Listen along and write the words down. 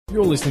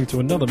You're listening to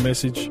another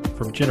message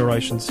from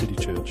Generation City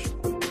Church.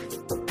 But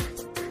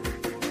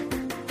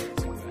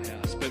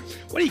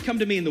why don't you come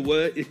to me in the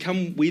Word?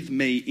 Come with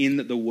me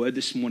in the Word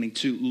this morning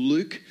to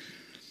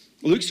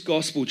Luke's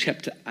Gospel,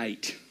 chapter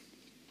 8.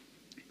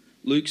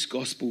 Luke's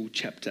Gospel,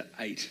 chapter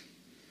 8.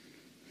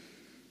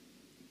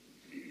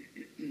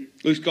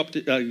 Luke's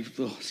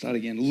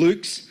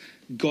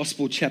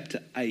Gospel,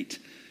 chapter 8,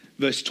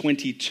 verse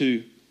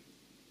 22.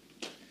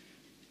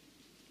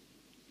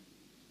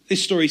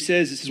 This story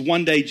says,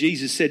 one day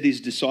Jesus said to his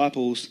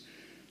disciples,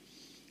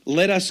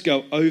 "Let us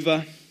go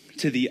over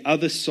to the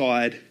other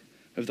side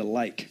of the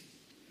lake."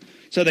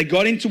 So they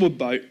got into a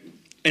boat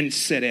and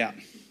set out.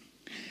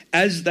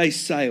 As they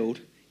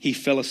sailed, he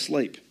fell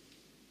asleep.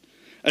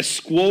 A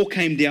squall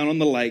came down on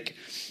the lake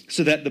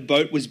so that the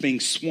boat was being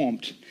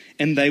swamped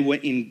and they were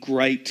in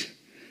great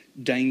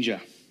danger.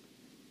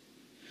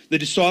 The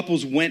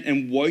disciples went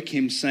and woke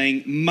him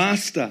saying,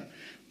 "Master,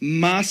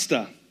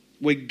 Master,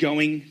 we're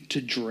going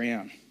to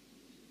drown."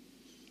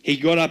 He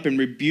got up and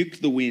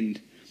rebuked the wind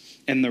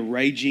and the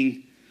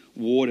raging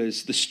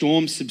waters. The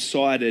storm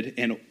subsided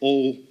and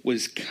all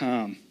was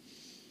calm.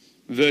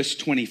 Verse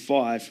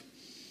 25,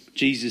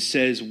 Jesus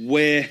says,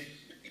 "Where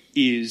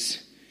is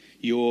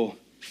your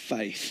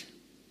faith?"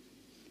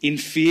 In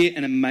fear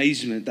and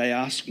amazement, they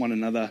asked one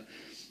another,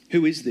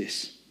 "Who is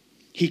this?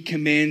 He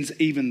commands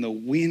even the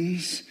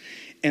winds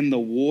and the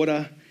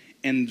water,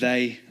 and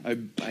they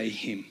obey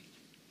him."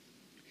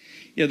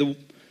 The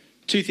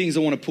two things I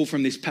want to pull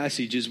from this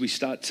passage as we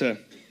start to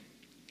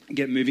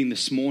get moving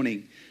this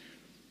morning.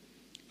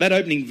 That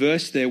opening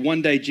verse there,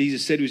 one day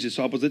Jesus said to his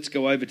disciples, "Let's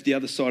go over to the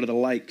other side of the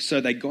lake."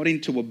 So they got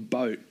into a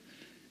boat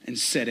and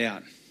set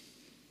out.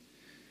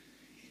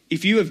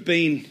 If you have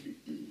been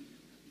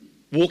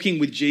walking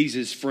with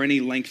Jesus for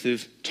any length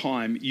of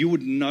time, you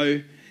would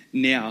know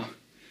now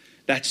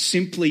that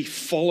simply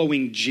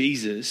following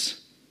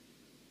Jesus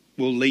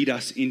will lead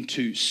us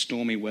into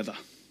stormy weather.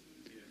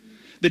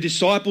 The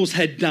disciples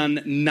had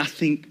done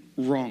nothing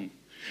wrong.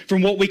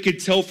 From what we could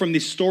tell from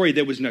this story,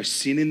 there was no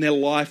sin in their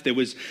life. There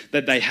was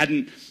that they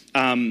hadn't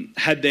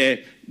had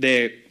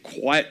their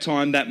quiet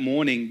time that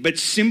morning, but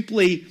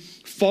simply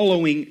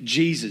following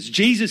Jesus.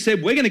 Jesus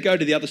said, "We're going to go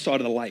to the other side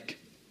of the lake."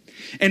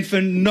 And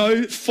for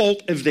no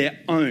fault of their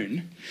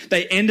own,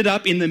 they ended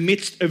up in the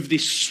midst of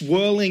this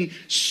swirling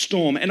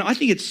storm. And I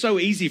think it's so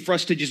easy for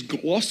us to just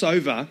gloss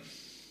over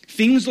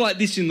things like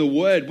this in the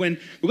Word. When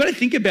we've got to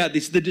think about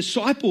this, the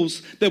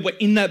disciples that were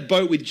in that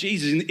boat with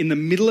Jesus in the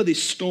middle of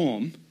this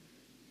storm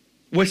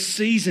were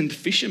seasoned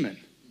fishermen.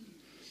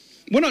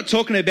 We're not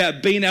talking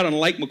about being out on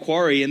Lake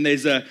Macquarie and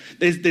there's a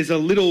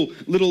little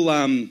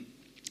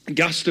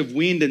gust of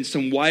wind and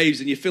some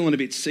waves and you're feeling a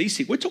bit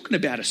seasick. We're talking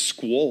about a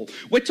squall.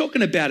 We're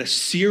talking about a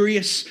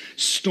serious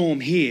storm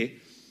here.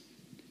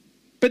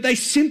 But they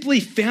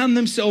simply found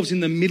themselves in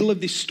the middle of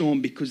this storm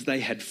because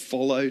they had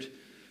followed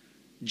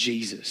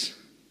Jesus.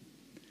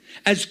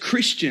 As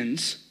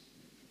Christians,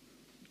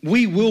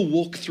 we will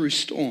walk through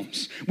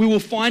storms. We will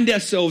find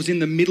ourselves in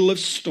the middle of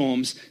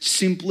storms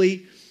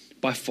simply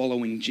by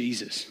following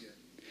Jesus.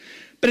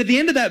 But at the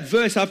end of that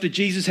verse, after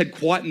Jesus had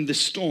quietened the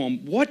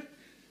storm, what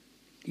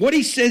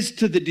he says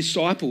to the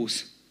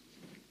disciples,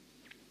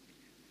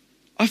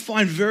 I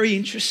find very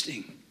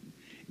interesting.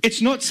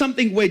 It's not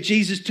something where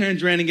Jesus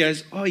turns around and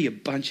goes, "Oh, you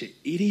bunch of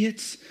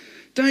idiots.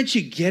 Don't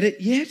you get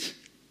it yet?"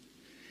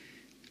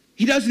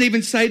 He doesn't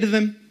even say to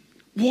them,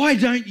 "Why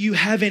don't you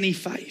have any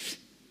faith?"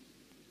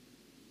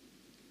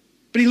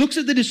 But he looks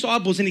at the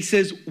disciples and he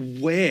says,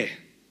 "Where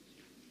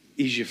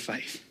is your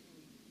faith?"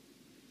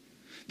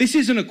 This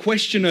isn't a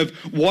question of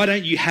why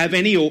don't you have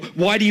any or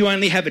why do you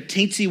only have a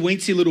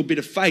teensy-weensy little bit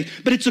of faith,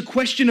 but it's a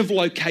question of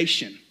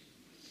location.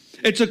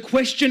 It's a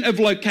question of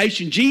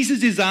location.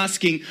 Jesus is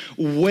asking,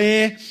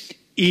 where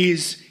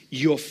is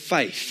your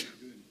faith?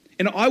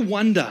 And I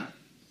wonder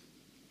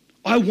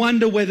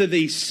whether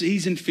these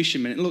seasoned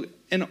fishermen, look,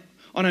 and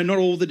I know not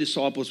all the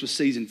disciples were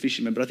seasoned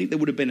fishermen, but I think there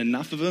would have been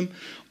enough of them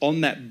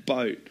on that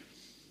boat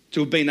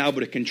to have been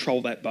able to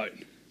control that boat.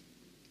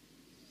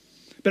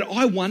 But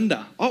I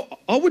wonder,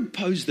 I would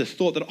pose the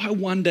thought that I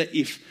wonder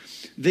if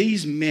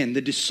these men,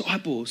 the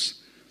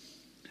disciples,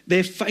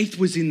 their faith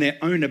was in their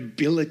own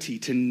ability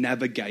to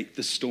navigate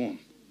the storm.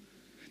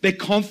 Their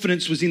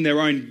confidence was in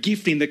their own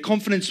gifting. Their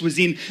confidence was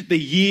in the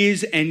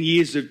years and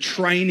years of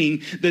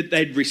training that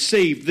they'd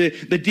received,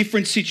 the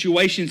different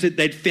situations that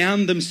they'd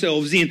found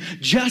themselves in.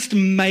 Just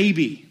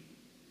maybe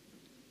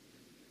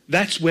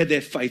that's where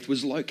their faith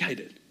was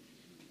located.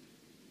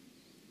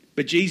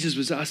 But Jesus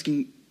was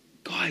asking,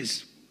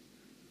 guys,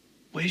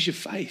 where's your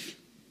faith?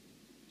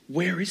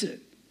 Where is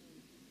it?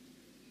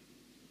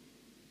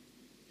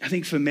 I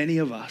think for many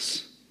of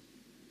us,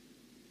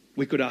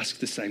 we could ask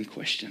the same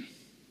question.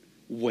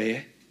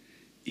 Where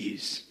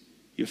is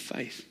your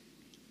faith?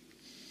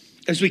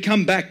 As we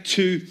come back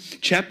 2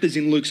 chapters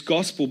in Luke's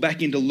Gospel,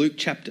 back into Luke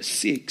chapter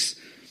 6,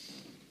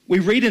 we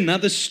read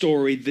another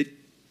story that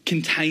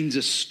contains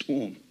a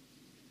storm.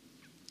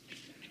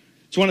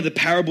 It's one of the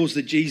parables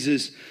that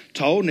Jesus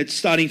told, and it's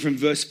starting from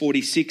verse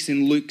 46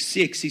 in Luke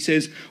 6. He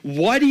says,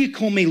 "Why do you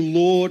call me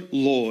Lord,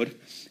 Lord,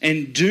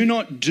 and do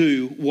not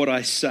do what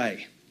I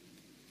say?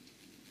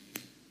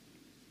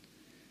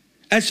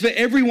 As for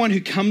everyone who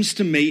comes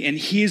to me and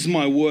hears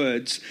my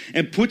words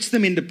and puts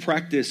them into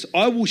practice,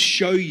 I will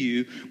show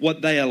you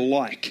what they are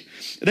like.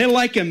 They're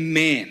like a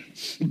man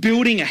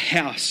building a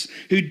house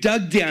who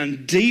dug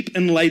down deep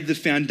and laid the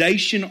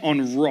foundation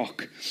on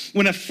rock.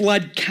 When a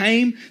flood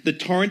came, the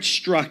torrent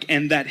struck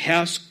and that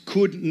house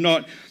could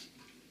not.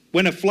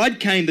 When a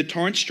flood came, the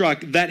torrent struck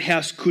that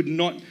house could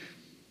not.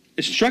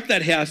 It struck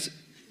that house.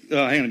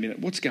 Oh, hang on a minute.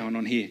 What's going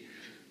on here?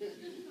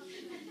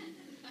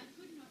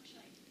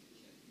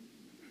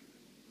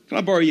 Can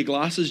I borrow your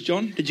glasses,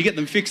 John? Did you get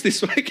them fixed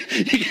this week?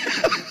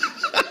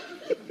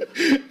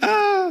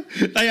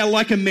 They are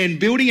like a man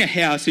building a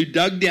house who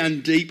dug down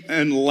deep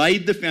and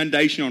laid the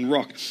foundation on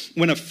rock.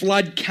 When a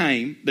flood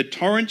came, the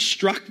torrent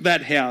struck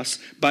that house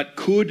but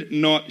could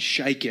not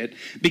shake it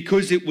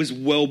because it was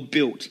well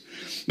built.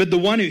 But the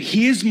one who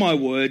hears my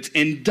words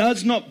and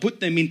does not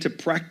put them into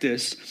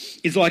practice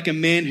is like a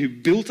man who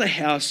built a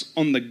house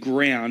on the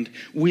ground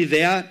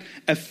without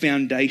a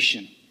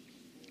foundation.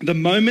 The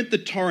moment the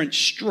torrent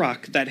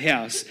struck that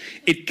house,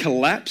 it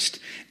collapsed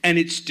and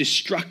its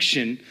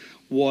destruction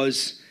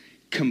was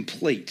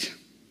complete."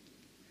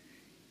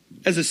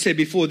 As I said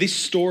before, this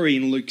story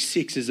in Luke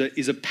 6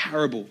 is a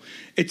parable.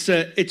 It's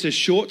a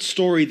short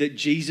story that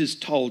Jesus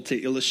told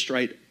to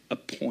illustrate a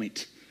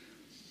point.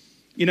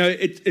 You know,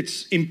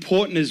 it's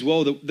important as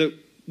well that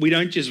we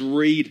don't just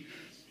read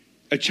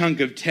a chunk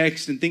of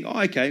text and think,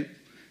 oh, okay,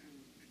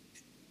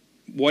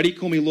 why do you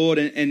call me Lord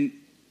and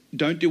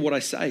don't do what I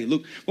say?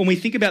 Look, when we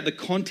think about the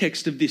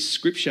context of this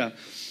scripture,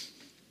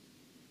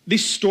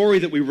 this story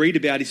that we read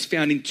about is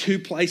found in two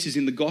places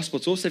in the gospel.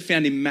 It's also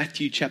found in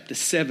Matthew chapter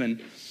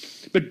 7.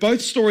 But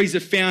both stories are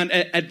found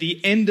at the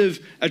end of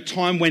a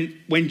time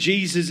when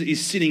Jesus is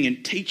sitting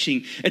and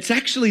teaching. It's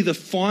actually the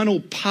final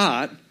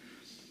part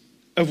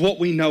of what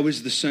we know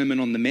as the Sermon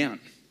on the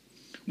Mount,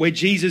 where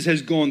Jesus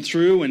has gone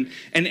through and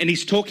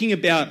he's talking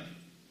about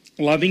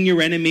loving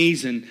your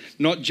enemies and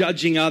not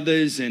judging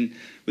others, and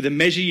with the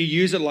measure you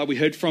use it, like we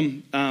heard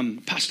from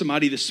Pastor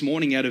Marty this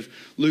morning out of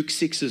Luke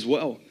 6 as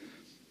well.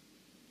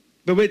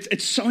 But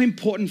it's so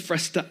important for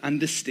us to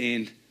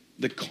understand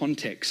the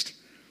context.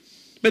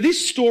 But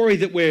this story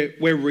that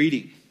we're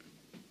reading,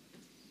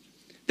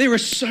 there are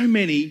so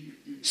many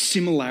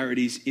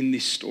similarities in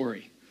this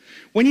story.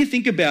 When you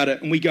think about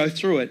it and we go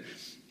through it,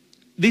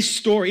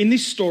 in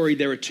this story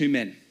there are two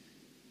men.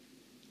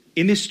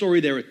 In this story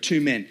there are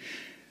two men.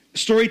 The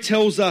story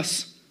tells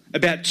us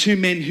about two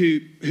men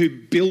who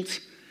built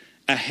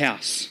a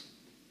house.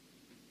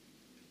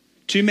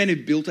 Two men who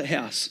built a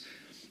house.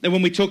 And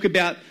when we talk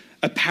about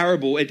a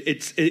parable,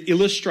 it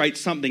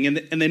illustrates something, and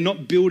they're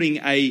not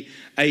building a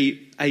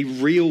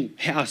real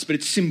house, but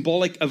it's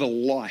symbolic of a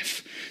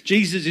life.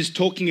 Jesus is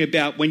talking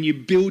about when you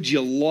build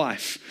your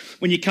life,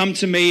 when you come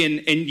to me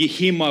and you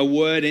hear my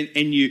word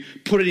and you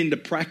put it into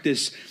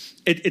practice,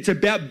 it's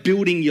about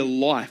building your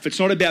life. It's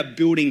not about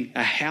building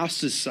a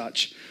house as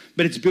such,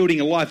 but it's building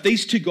a life.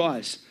 These two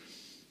guys,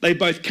 they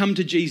both come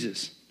to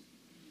Jesus.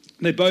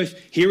 They both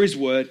hear his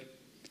word.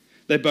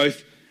 They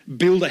both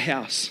build a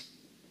house.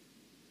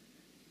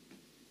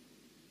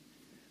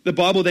 The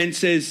Bible then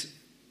says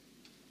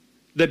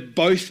that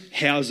both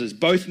houses,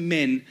 both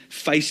men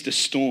faced a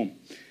storm.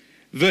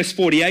 Verse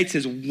 48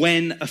 says,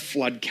 when a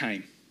flood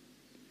came.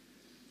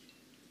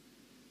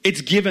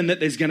 It's given that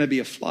there's going to be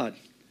a flood.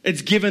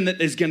 It's given that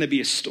there's going to be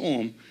a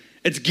storm.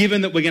 It's given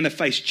that we're going to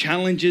face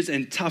challenges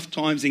and tough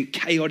times and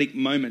chaotic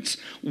moments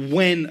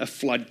when a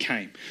flood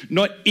came.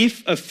 Not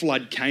if a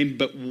flood came,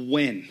 but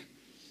when.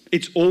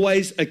 It's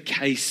always a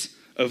case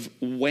of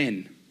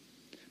when.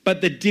 But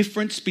the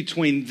difference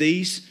between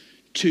these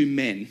two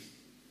men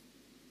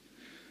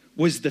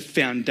was the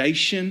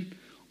foundation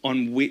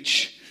on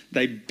which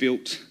they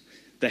built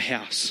the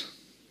house.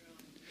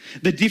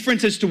 The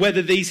difference as to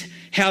whether these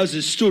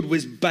houses stood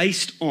was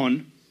based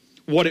on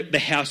what the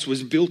house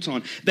was built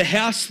on. The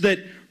house that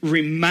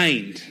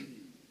remained.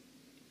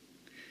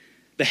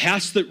 The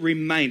house that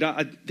remained.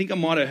 I think I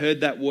might have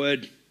heard that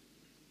word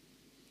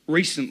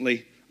recently.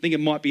 I think it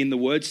might be in the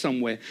word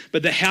somewhere.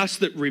 But the house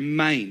that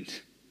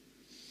remained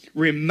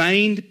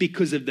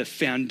because of the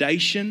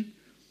foundation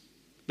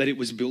that it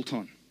was built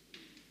on.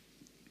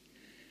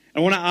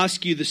 I want to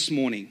ask you this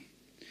morning,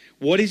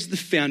 what is the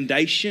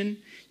foundation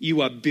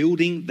you are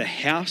building the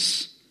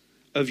house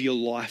of your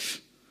life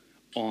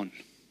on?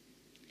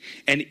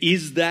 And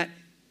is that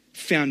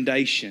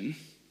foundation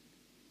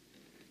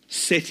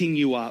setting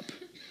you up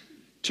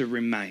to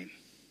remain?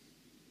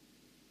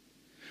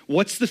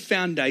 What's the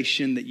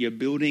foundation that you're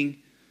building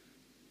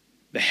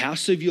the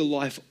house of your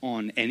life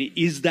on? And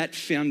is that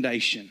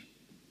foundation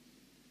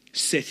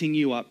setting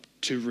you up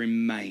to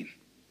remain?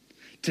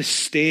 To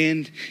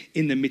stand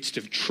in the midst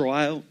of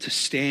trial, to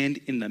stand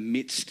in the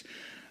midst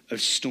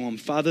of storm.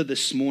 Father,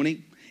 this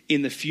morning,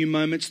 in the few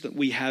moments that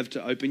we have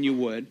to open your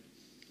word,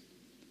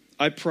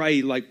 I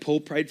pray, like Paul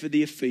prayed for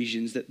the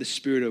Ephesians, that the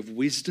spirit of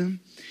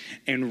wisdom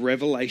and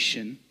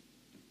revelation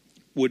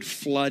would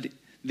flood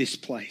this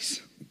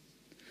place.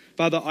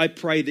 Father, I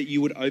pray that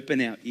you would open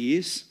our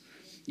ears,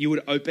 you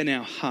would open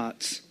our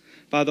hearts.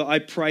 Father, I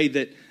pray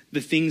that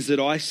the things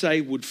that I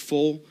say would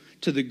fall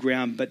to the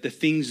ground, but the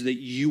things that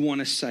you want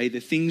to say,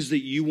 the things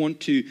that you want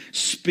to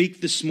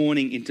speak this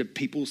morning into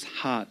people's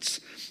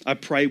hearts, I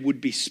pray would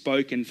be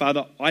spoken.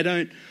 Father, I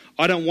don't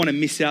want to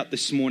miss out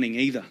this morning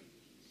either.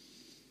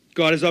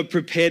 God, as I've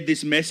prepared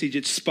this message,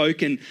 it's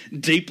spoken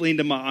deeply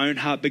into my own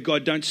heart, but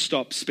God, don't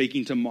stop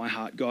speaking to my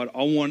heart, God.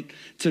 I want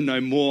to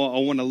know more. I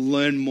want to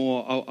learn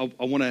more.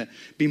 I want to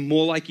be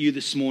more like you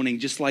this morning,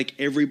 just like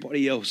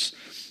everybody else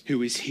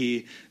who is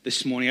here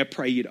this morning. I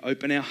pray you'd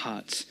open our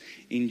hearts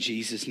in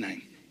Jesus'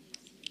 name.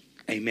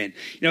 Amen.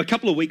 You know, a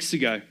couple of weeks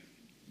ago,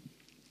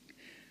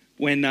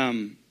 when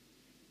I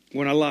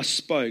last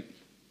spoke,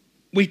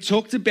 we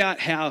talked about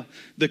how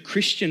the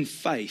Christian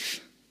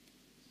faith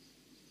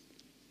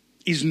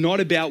is not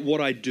about what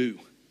I do,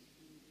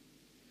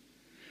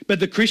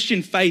 but the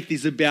Christian faith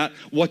is about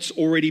what's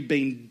already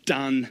been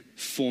done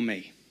for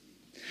me.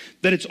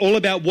 That it's all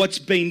about what's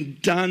been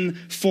done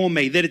for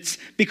me. That it's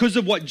because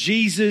of what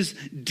Jesus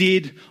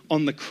did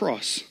on the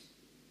cross.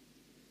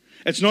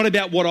 It's not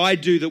about what I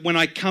do, that when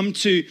I come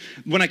to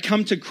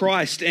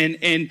Christ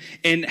and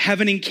have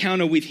an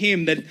encounter with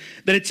him, that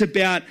it's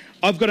about,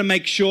 I've got to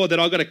make sure that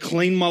I've got to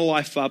clean my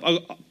life up.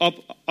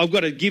 I've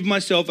got to give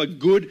myself a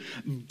good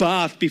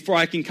bath before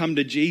I can come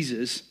to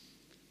Jesus.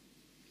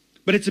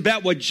 But it's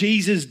about what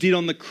Jesus did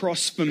on the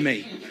cross for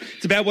me.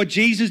 It's about what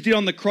Jesus did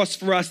on the cross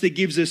for us that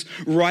gives us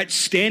right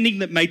standing,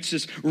 that makes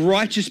us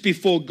righteous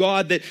before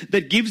God,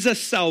 that gives us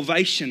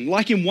salvation.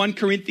 Like in 1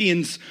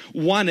 Corinthians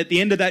 1, at the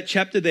end of that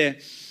chapter there,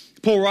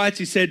 Paul writes,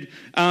 he said,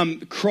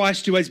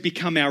 Christ who has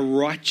become our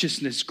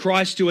righteousness,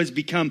 Christ who has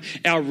become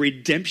our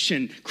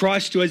redemption,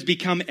 Christ who has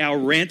become our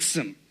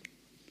ransom.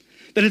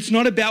 That it's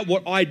not about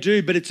what I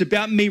do, but it's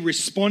about me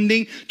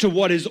responding to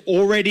what has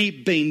already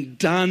been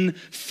done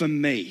for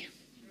me.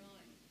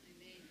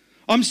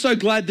 I'm so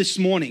glad this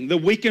morning that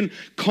we can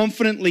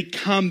confidently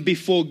come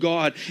before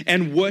God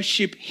and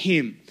worship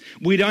him.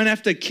 We don't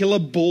have to kill a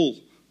bull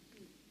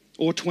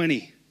or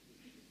 20.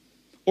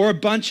 Or a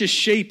bunch of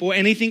sheep or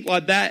anything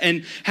like that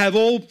and have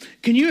all...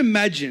 Can you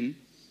imagine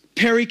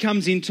Perry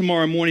comes in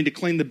tomorrow morning to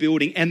clean the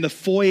building and the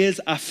foyers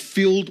are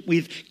filled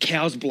with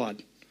cow's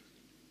blood?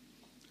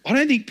 I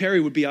don't think Perry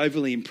would be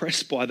overly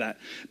impressed by that.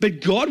 But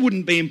God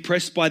wouldn't be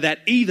impressed by that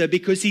either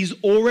because he's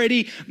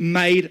already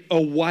made a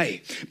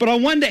way. But I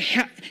wonder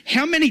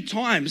how many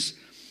times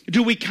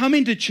do we come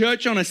into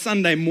church on a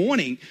Sunday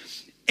morning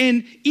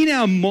and in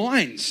our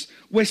minds...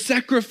 we're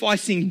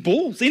sacrificing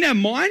bulls. In our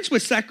minds, we're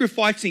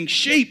sacrificing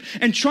sheep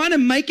and trying to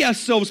make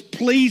ourselves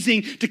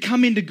pleasing to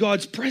come into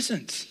God's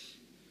presence.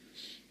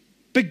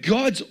 But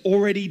God's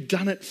already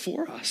done it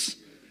for us.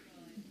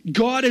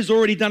 God has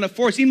already done it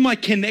for us. In my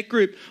Connect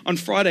group on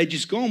Friday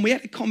just gone, we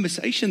had a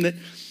conversation that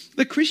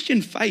the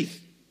Christian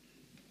faith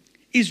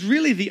is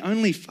really the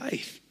only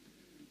faith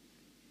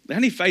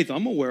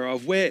I'm aware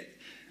of where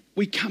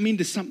we come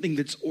into something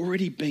that's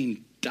already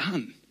been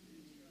done,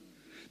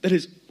 that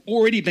has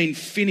already been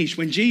finished.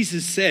 When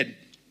Jesus said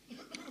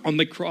on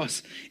the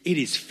cross, it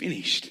is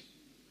finished,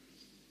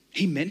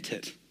 he meant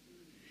it.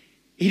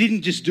 He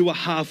didn't just do a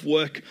half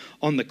work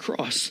on the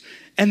cross.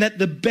 And that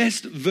the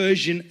best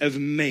version of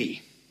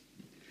me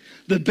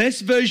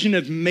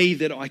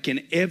that I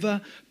can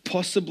ever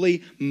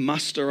possibly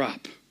muster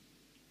up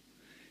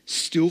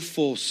still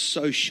falls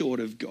so short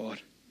of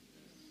God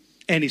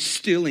and is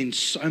still in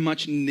so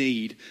much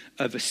need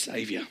of a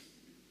Savior.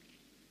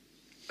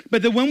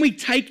 But that when we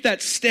take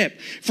that step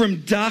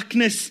from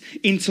darkness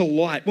into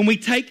light, when we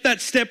take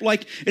that step,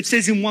 like it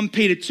says in 1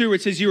 Peter 2,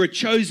 it says you're a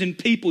chosen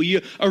people,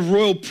 you're a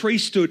royal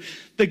priesthood,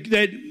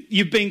 that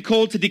you've been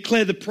called to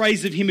declare the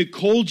praise of him who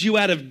called you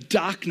out of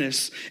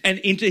darkness and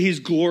into his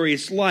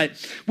glorious light.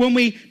 When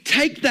we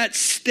take that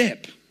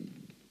step,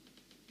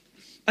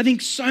 I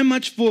think so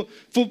much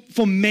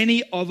for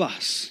many of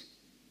us,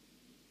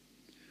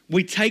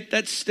 we take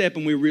that step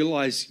and we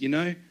realize,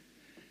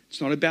 it's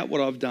not about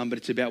what I've done, but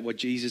it's about what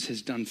Jesus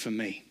has done for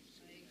me.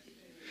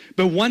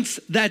 But once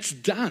that's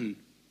done,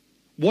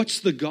 what's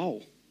the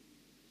goal?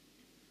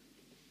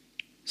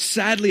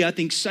 Sadly, I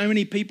think so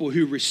many people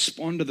who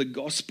respond to the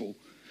gospel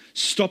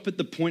stop at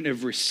the point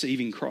of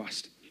receiving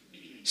Christ.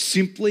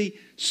 Simply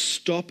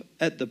stop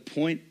at the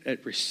point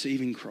at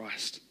receiving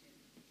Christ.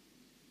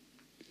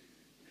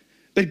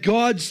 But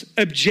God's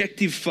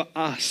objective for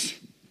us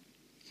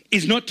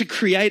is not to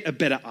create a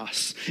better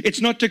us. It's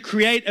not to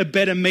create a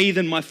better me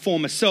than my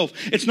former self.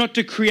 It's not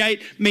to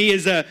create me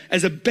as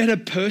a better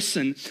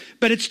person,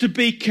 but it's to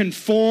be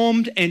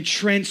conformed and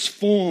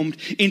transformed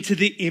into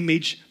the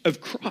image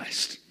of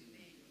Christ.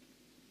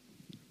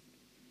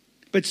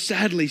 But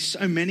sadly,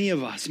 so many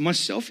of us,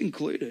 myself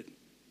included,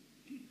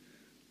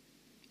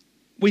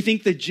 we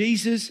think that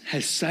Jesus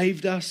has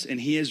saved us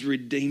and he has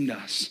redeemed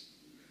us,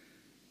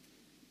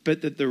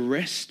 but that the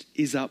rest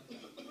is up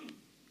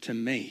to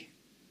me.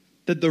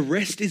 That the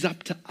rest is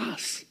up to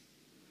us.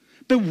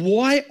 But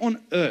why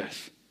on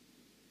earth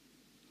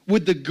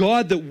would the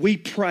God that we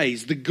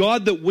praise, the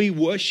God that we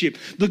worship,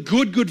 the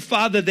good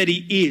Father that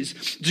he is,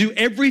 do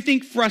everything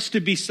for us to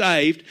be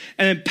saved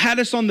and then pat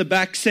us on the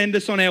back, send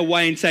us on our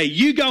way and say,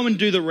 you go and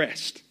do the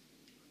rest?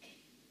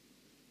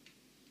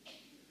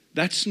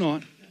 That's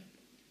not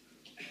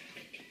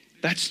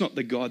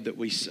the God that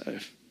we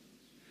serve.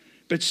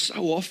 But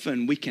so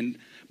often we can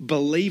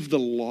believe the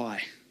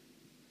lie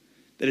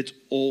that it's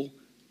all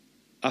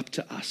up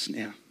to us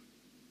now.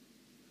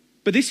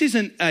 But this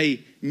isn't a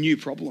new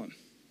problem.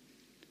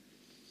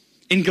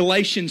 In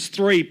Galatians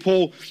 3,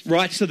 Paul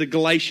writes to the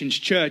Galatians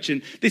church,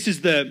 and this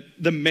is the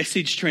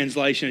Message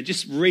translation. It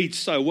just reads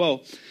so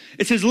well.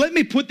 It says, let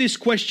me put this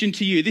question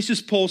to you. This is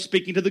Paul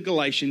speaking to the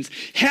Galatians.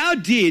 How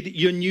did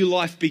your new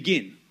life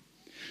begin?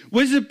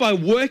 Was it by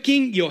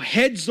working your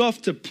heads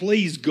off to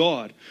please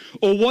God?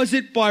 Or was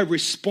it by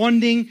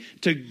responding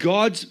to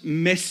God's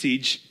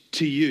message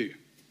to you?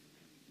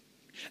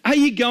 Are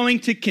you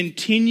going to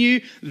continue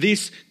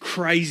this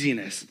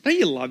craziness? Don't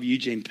you love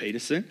Eugene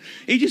Peterson?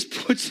 He just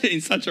puts it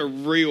in such a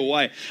real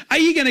way. Are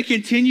you going to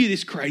continue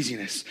this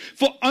craziness?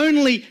 For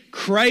only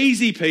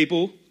crazy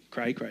people,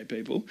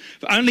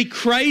 for only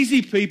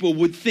crazy people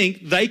would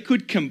think they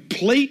could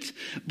complete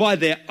by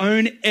their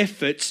own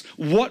efforts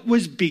what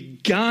was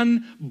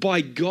begun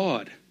by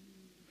God.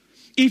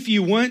 If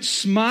you weren't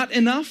smart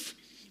enough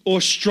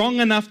or strong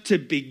enough to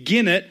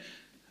begin it,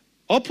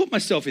 I'll put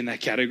myself in that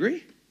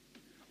category.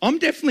 I'm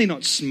definitely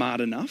not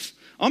smart enough.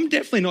 I'm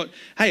definitely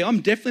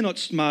not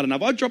smart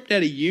enough. I dropped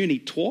out of uni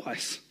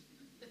twice.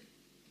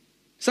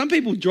 Some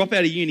people drop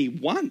out of uni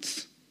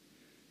once.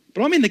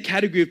 But I'm in the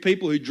category of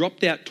people who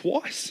dropped out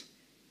twice.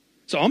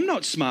 So I'm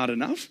not smart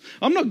enough.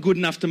 I'm not good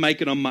enough to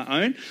make it on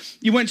my own.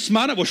 You weren't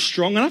smart enough or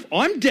strong enough.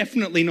 I'm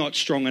definitely not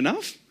strong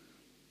enough.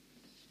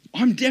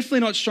 I'm definitely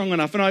not strong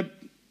enough. And I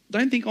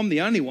don't think I'm the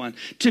only one.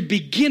 To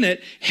begin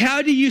it,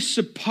 how do you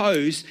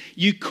suppose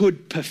you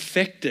could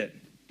perfect it?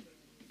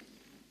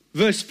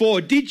 Verse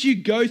 4, did you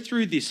go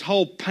through this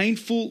whole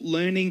painful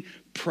learning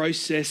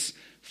process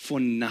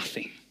for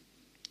nothing?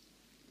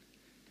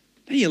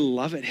 Don't you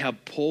love it how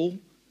Paul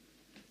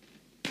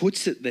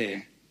puts it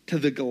there to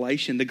the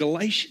Galatian? The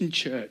Galatian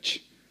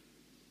church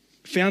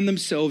found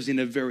themselves in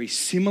a very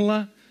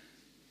similar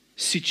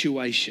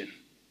situation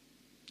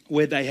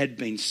where they had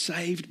been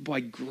saved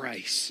by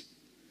grace,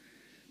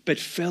 but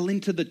fell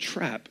into the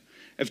trap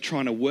of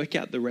trying to work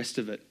out the rest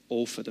of it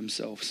all for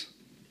themselves.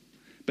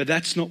 But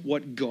that's not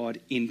what God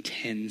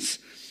intends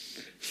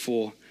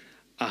for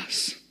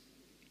us.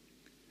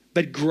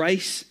 But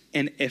grace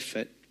and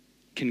effort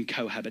can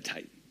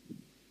cohabitate.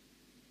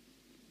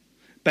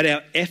 But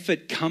our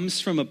effort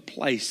comes from a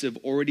place of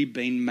already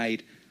being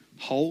made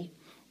whole,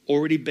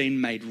 already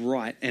being made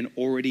right, and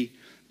already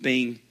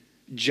being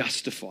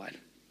justified.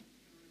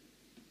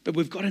 But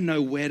we've got to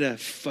know where to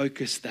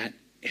focus that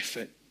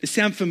effort. Does it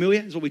sound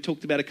familiar? It's what we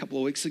talked about a couple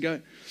of weeks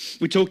ago.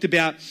 We talked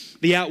about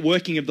the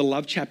outworking of the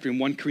love chapter in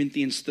 1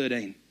 Corinthians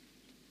 13.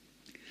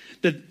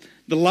 The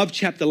love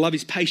chapter, love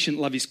is patient,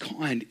 love is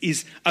kind,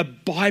 is a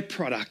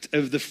byproduct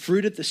of the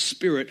fruit of the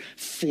Spirit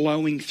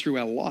flowing through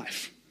our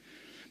life.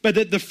 But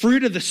that the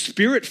fruit of the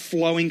Spirit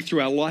flowing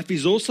through our life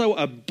is also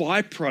a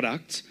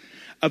byproduct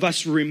of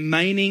us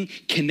remaining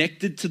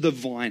connected to the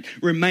vine,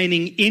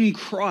 remaining in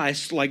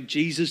Christ like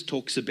Jesus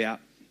talks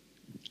about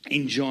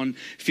in John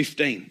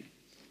 15.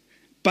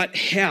 But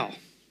how?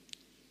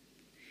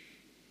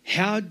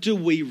 How do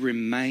we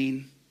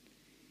remain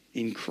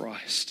in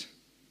Christ?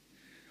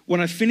 When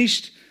I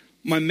finished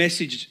my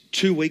message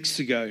 2 weeks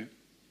ago,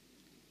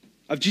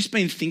 I've just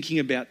been thinking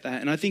about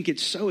that, and I think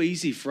it's so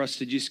easy for us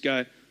to just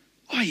go,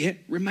 oh yeah,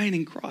 remain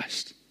in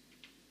Christ.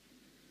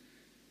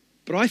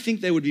 But I think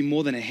there would be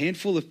more than a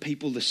handful of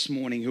people this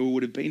morning who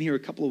would have been here a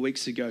couple of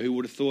weeks ago who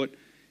would have thought,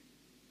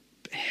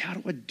 but how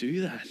do I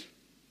do that?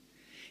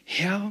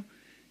 How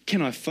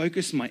can I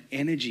focus my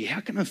energy? How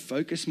can I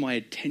focus my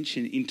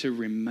attention into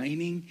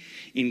remaining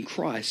in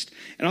Christ?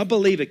 And I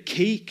believe a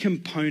key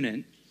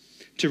component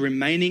to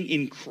remaining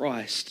in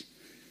Christ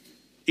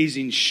is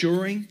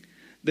ensuring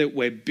that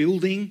we're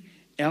building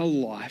our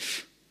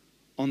life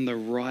on the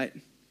right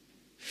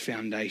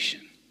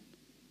foundation.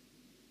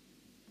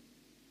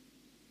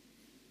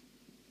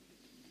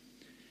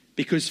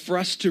 Because for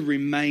us to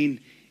remain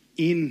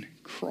in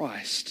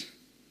Christ,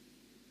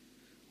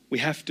 we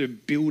have to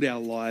build our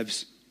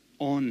lives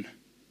on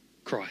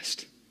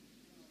Christ.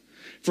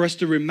 For us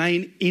to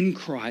remain in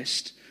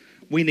Christ,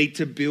 we need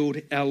to build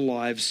our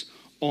lives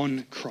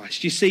on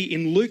Christ. You see,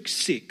 in Luke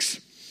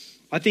 6,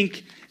 I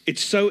think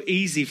it's so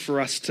easy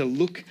for us to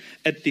look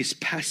at this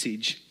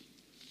passage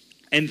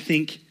and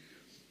think,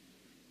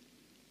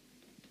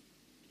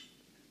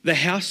 the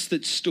house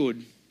that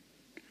stood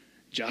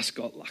just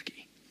got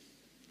lucky.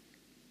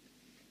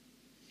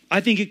 I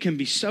think it can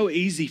be so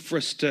easy for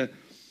us to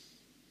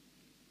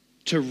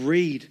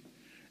read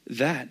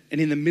that.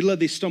 And in the middle of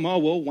this storm, oh,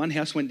 well, one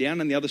house went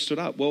down and the other stood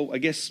up. Well, I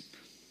guess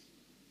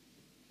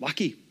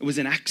lucky. It was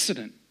an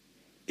accident.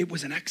 It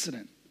was an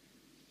accident.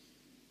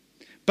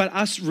 But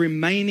us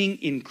remaining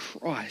in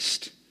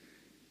Christ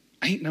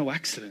ain't no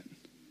accident.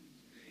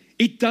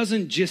 It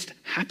doesn't just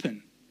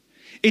happen.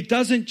 It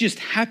doesn't just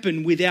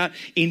happen without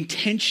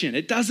intention.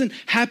 It doesn't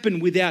happen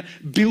without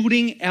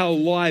building our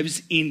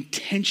lives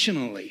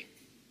intentionally.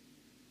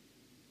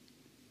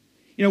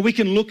 You know, we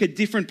can look at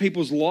different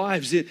people's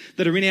lives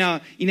that are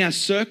in our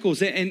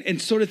circles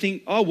and sort of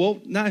think, oh, well,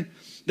 no,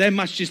 they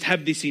must just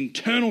have this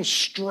internal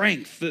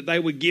strength that they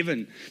were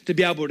given to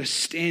be able to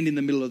stand in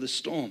the middle of the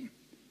storm.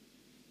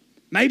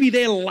 Maybe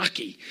they're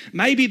lucky.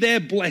 Maybe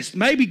they're blessed.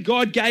 Maybe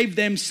God gave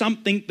them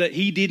something that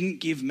he didn't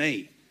give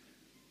me.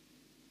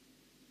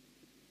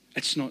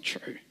 It's not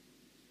true.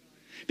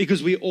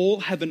 Because we all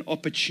have an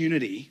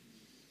opportunity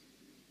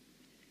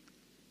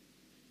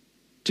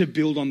to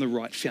build on the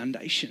right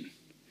foundation.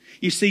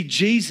 You see,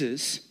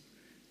 Jesus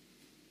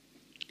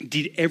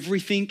did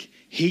everything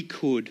he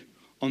could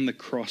on the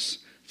cross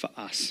for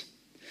us.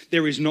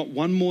 There is not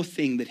one more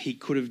thing that he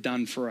could have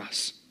done for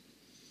us.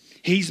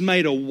 He's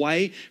made a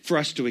way for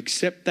us to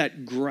accept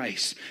that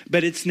grace,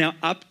 but it's now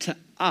up to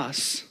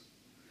us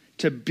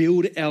to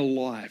build our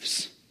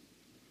lives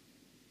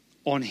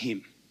on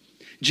him.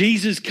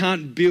 Jesus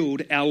can't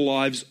build our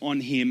lives on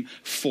him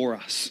for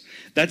us.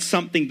 That's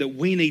something that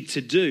we need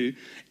to do,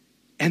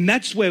 and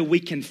that's where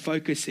we can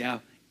focus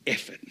our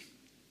effort.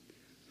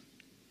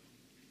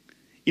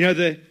 You know,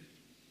 the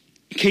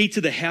key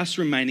to the house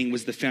remaining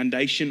was the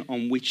foundation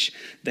on which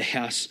the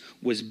house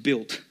was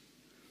built.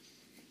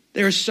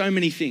 There are so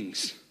many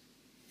things.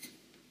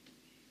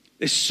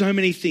 There's so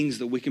many things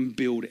that we can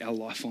build our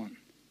life on.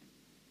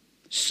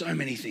 So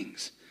many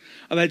things.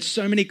 I've had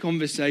so many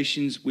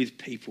conversations with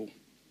people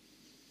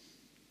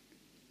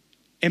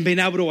and been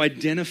able to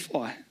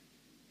identify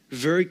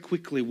very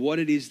quickly what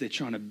it is they're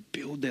trying to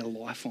build their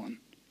life on.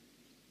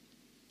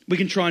 We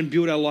can try and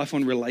build our life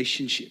on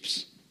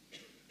relationships.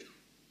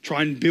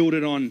 Try and build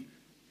it on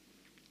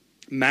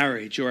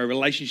marriage or a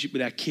relationship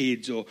with our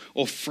kids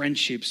or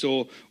friendships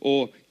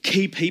or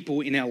key people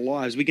in our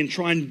lives. We can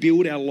try and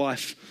build our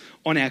life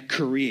on our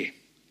career.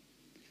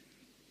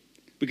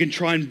 We can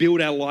try and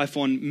build our life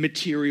on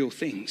material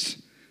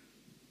things.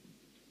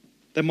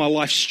 That my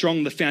life's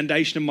strong, the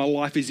foundation of my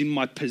life is in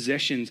my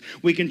possessions.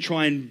 We can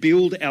try and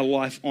build our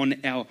life on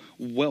our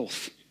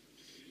wealth.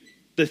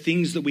 The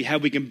things that we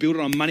have, we can build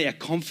it on money. Our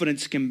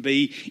confidence can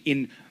be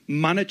in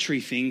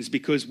monetary things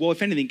because, well,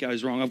 if anything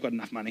goes wrong, I've got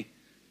enough money.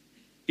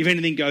 If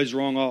anything goes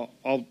wrong,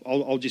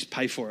 I'll just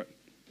pay for it.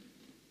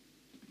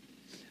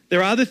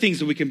 There are other things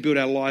that we can build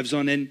our lives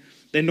on, and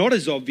they're not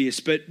as obvious,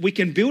 but we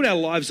can build our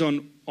lives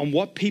on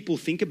what people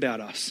think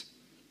about us.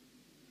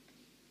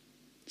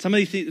 Some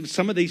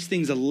of these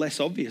things are less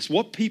obvious.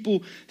 What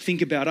people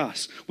think about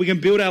us. We can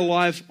build our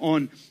life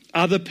on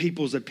other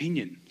people's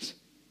opinions.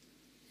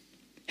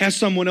 How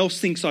someone else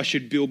thinks I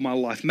should build my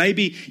life.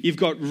 Maybe you've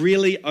got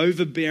really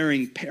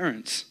overbearing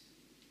parents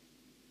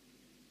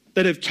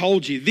that have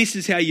told you, this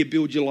is how you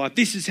build your life.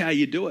 This is how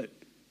you do it.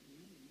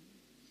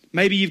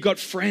 Maybe you've got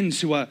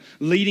friends who are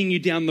leading you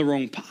down the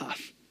wrong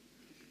path.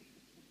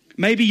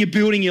 Maybe you're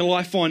building your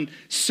life on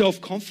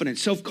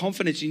self-confidence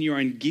in your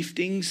own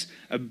giftings,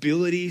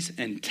 abilities,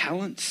 and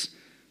talents.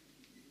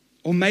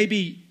 Or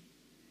maybe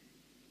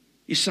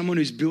you're someone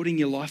who's building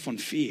your life on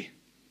fear.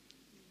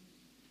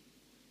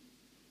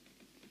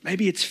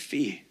 Maybe it's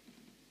fear.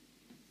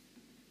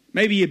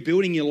 Maybe you're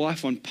building your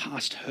life on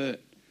past hurt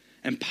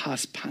and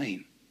past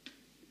pain.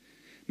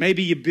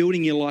 Maybe you're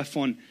building your life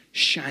on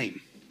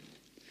shame.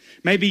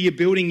 Maybe you're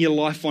building your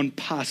life on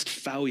past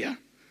failure.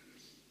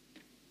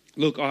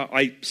 Look,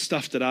 I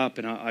stuffed it up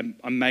and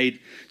I made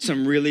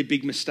some really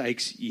big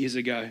mistakes years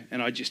ago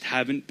and I just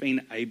haven't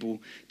been able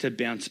to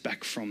bounce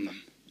back from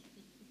them.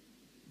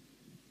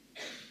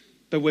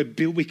 But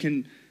we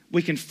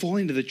can fall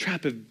into the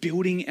trap of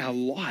building our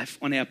life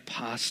on our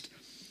past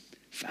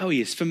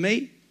failures. For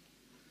me,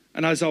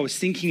 and as I was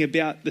thinking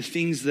about the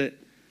things that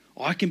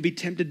I can be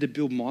tempted to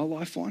build my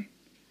life on,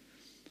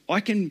 I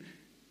can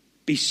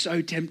be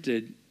so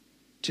tempted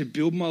to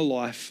build my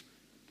life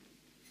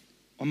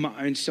on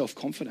my own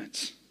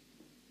self-confidence.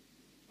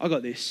 I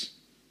got this.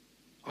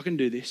 I can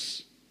do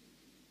this.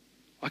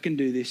 I can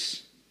do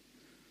this.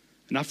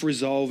 Enough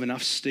resolve,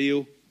 enough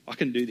steel. I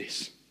can do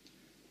this.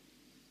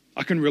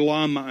 I can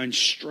rely on my own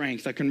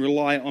strength. I can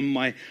rely on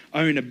my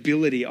own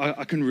ability.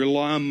 I can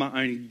rely on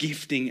my own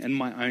gifting and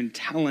my own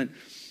talent.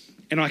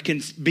 And I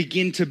can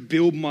begin to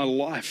build my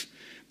life.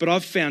 But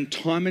I've found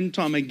time and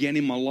time again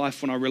in my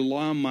life when I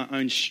rely on my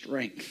own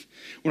strength,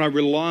 when I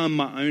rely on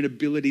my own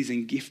abilities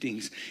and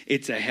giftings,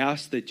 it's a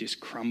house that just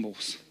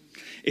crumbles.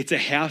 It's a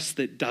house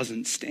that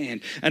doesn't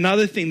stand.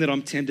 Another thing that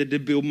I'm tempted to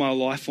build my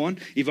life on,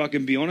 if I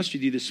can be honest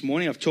with you this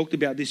morning, I've talked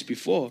about this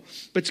before,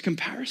 but it's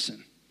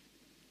comparison.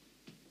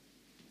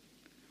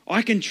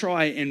 I can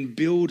try and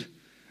build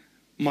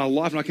my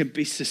life and I can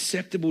be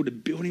susceptible to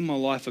building my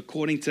life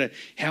according to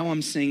how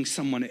I'm seeing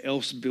someone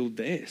else build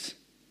theirs.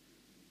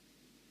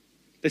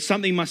 That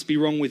something must be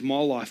wrong with my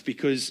life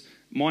because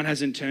mine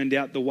hasn't turned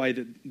out the way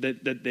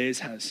that theirs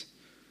has.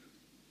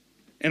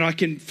 And I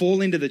can fall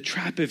into the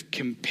trap of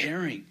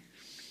comparing.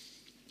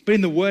 But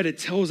in the word, it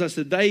tells us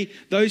that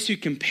those who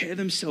compare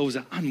themselves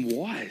are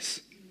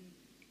unwise.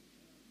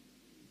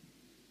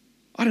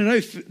 I don't know,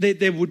 if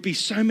there would be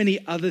so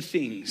many other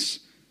things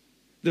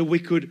that we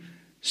could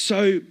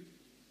so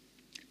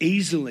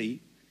easily,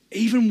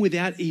 even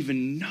without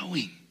even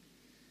knowing,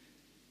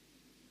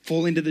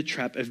 fall into the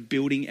trap of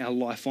building our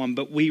life on.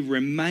 But we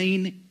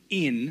remain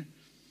in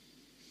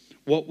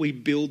what we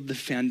build the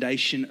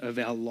foundation of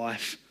our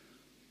life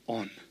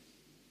on.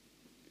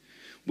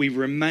 We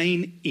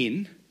remain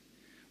in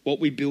what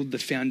we build the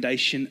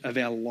foundation of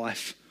our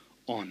life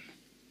on.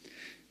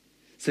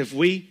 So if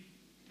we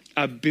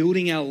are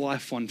building our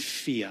life on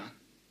fear,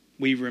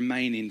 we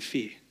remain in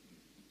fear.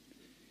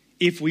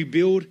 If we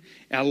build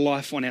our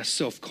life on our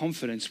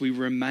self-confidence, we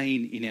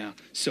remain in our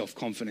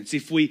self-confidence.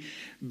 If we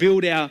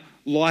build our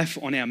life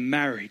on our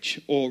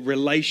marriage or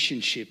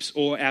relationships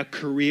or our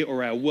career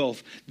or our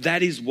wealth,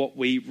 that is what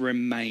we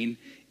remain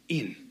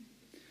in.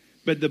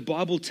 But the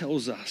Bible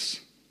tells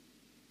us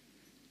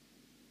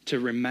to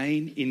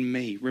remain in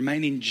me,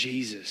 remain in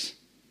Jesus,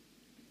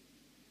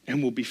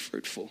 and we'll be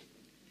fruitful.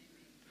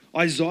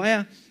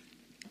 Isaiah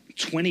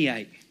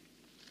 28,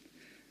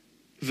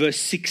 verse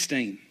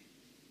 16.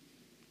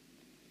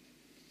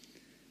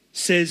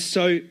 says,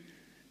 so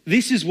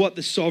this is what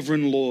the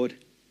sovereign Lord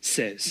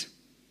says.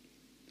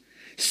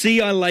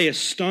 See, I lay a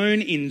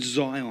stone in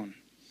Zion,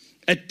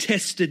 a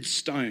tested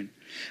stone,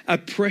 a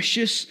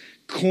precious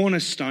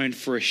cornerstone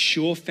for a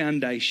sure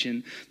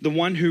foundation. The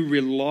one who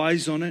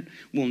relies on it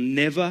will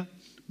never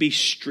be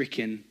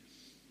stricken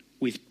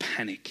with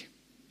panic.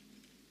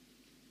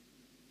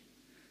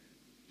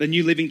 The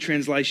New Living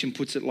Translation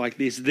puts it like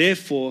this.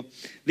 Therefore,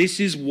 this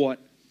is what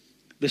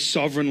the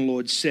sovereign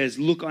Lord says.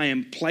 Look, I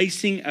am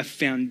placing a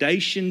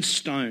foundation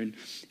stone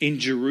in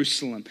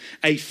Jerusalem,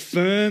 a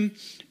firm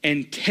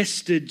and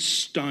tested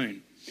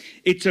stone.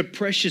 It's a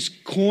precious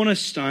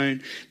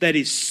cornerstone that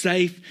is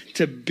safe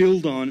to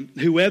build on.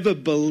 Whoever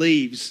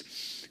believes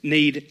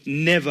needs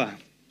never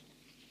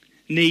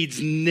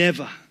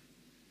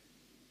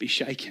be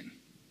shaken.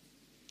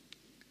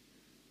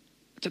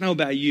 I don't know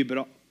about you, but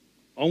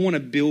I want to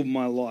build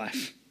my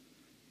life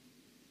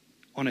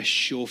on a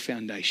sure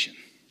foundation.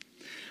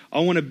 I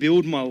want to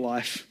build my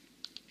life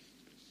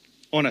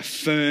on a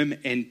firm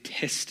and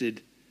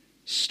tested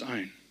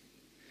stone.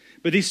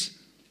 But this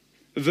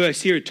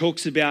verse here, it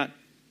talks about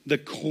the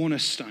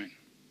cornerstone.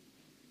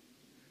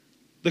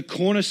 The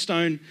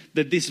cornerstone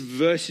that this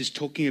verse is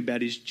talking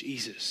about is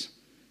Jesus.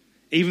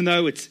 Even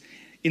though it's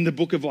in the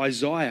book of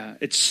Isaiah,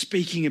 it's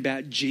speaking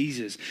about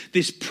Jesus,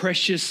 this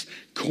precious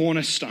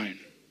cornerstone,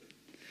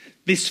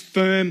 this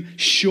firm,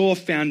 sure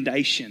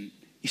foundation.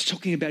 He's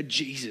talking about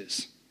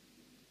Jesus.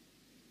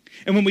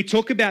 And when we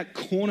talk about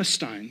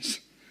cornerstones,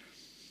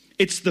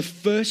 it's the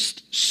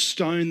first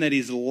stone that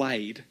is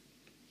laid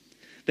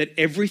that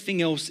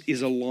everything else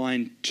is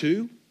aligned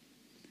to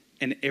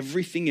and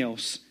everything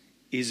else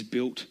is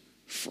built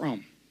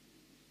from.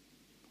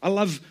 I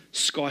love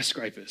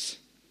skyscrapers.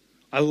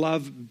 I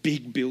love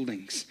big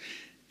buildings.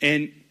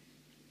 And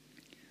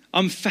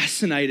I'm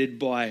fascinated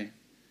by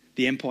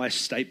the Empire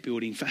State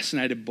Building,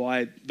 fascinated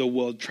by the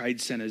World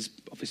Trade Centers,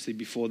 obviously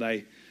before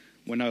they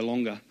were no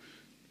longer.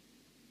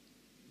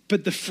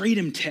 But the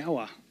Freedom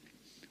Tower,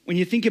 when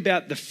you think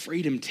about the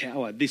Freedom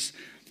Tower, this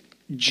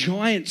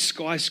giant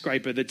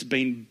skyscraper that's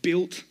been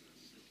built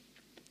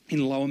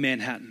in Lower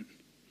Manhattan.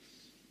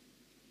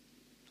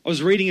 I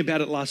was reading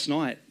about it last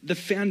night. The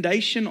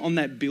foundation on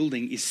that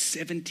building is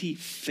 70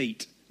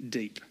 feet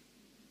deep.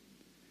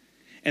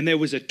 And there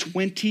was a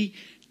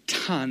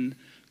 20-ton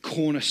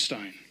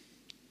cornerstone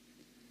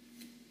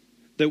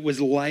that was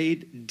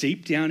laid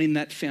deep down in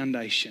that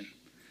foundation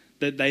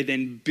that they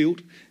then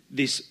built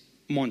this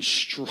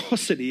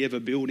monstrosity of a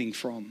building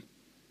from.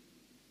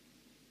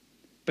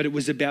 But it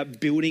was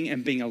about building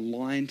and being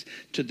aligned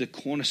to the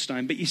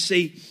cornerstone. But you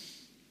see,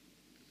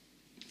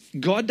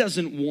 God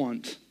doesn't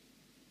want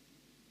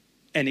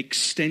an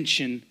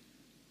extension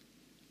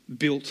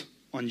built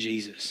on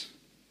Jesus.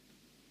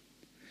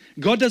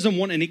 God doesn't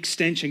want an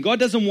extension. God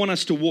doesn't want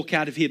us to walk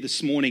out of here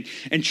this morning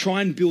and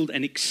try and build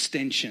an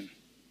extension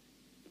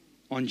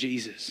on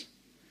Jesus.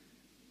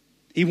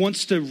 He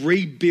wants to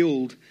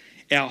rebuild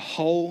our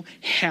whole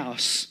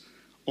house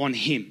on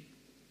him.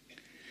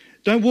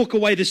 Don't walk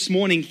away this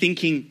morning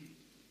thinking,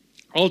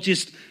 I'll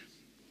just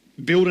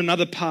build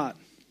another part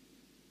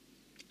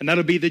and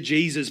that'll be the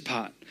Jesus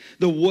part.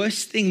 The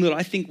worst thing that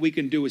I think we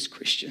can do as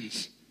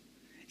Christians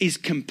is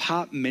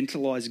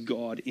compartmentalize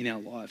God in our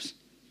lives.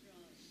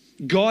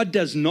 God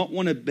does not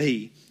want to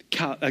be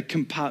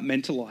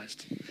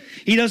compartmentalized.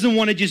 He doesn't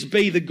want to just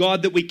be the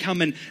God that we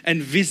come and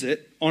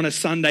visit on a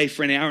Sunday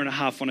for an hour and a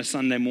half on a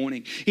Sunday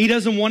morning. He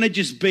doesn't want to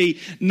just be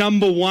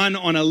number one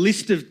on a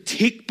list of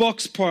tick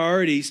box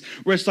priorities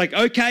where it's like,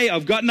 okay,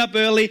 I've gotten up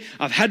early,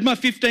 I've had my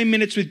 15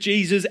 minutes with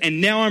Jesus, and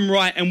now I'm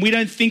right, and we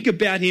don't think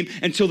about him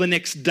until the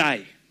next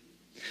day.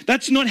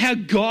 That's not how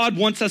God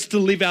wants us to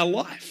live our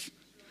life.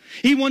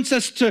 He wants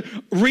us to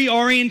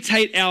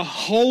reorientate our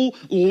whole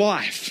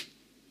life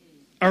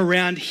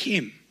around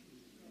him.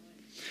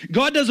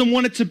 God doesn't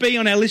want it to be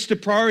on our list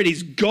of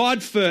priorities.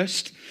 God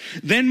first,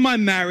 then my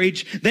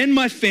marriage, then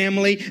my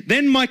family,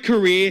 then my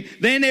career,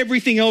 then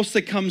everything else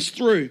that comes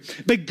through.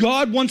 But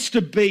God wants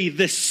to be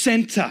the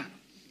center.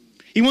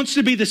 He wants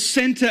to be the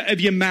center of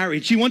your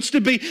marriage. He wants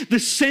to be the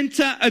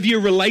center of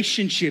your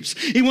relationships.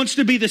 He wants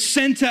to be the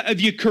center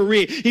of your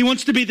career. He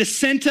wants to be the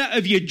center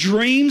of your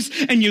dreams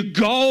and your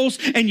goals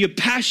and your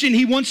passion.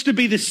 He wants to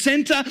be the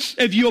center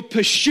of your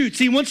pursuits.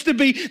 He wants to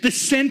be the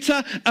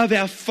center of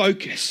our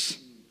focus.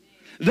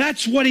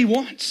 That's what he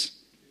wants.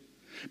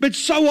 But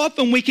so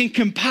often we can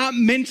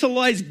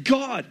compartmentalize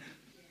God.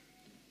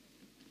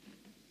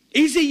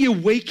 Is he your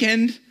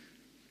weekend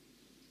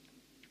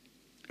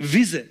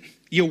visit?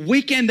 Your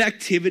weekend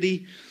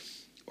activity,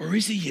 or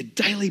is he your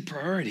daily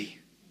priority?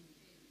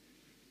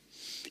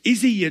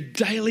 Is he your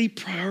daily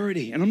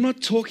priority? And I'm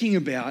not talking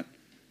about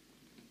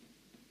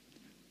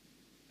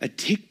a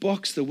tick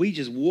box that we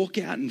just walk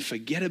out and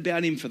forget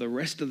about him for the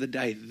rest of the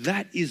day.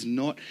 That is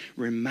not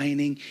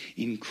remaining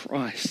in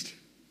Christ.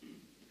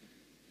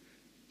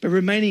 But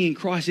remaining in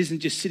Christ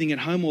isn't just sitting at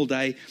home all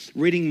day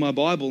reading my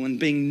Bible and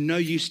being no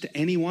use to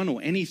anyone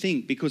or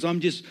anything because I'm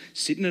just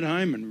sitting at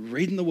home and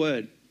reading the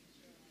Word.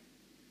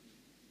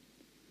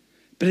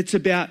 But it's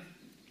about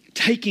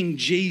taking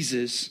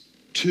Jesus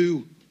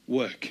to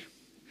work.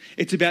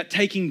 It's about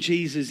taking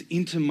Jesus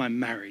into my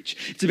marriage.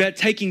 It's about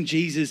taking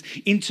Jesus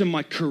into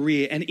my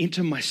career and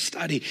into my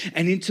study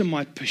and into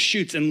my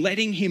pursuits and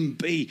letting him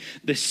be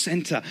the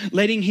center,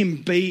 letting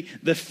him be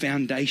the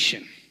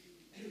foundation.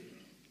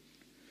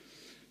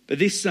 But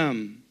this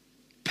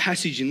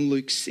passage in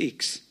Luke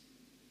 6,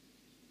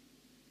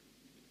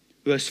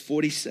 verse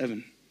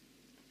 47,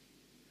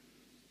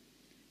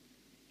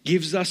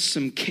 gives us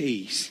some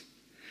keys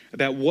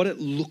about what it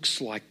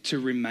looks like to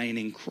remain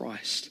in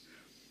Christ.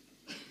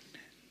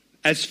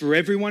 As for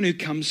everyone who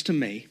comes to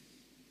me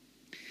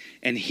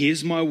and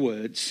hears my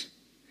words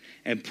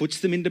and puts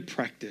them into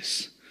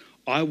practice,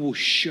 I will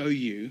show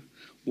you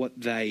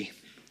what they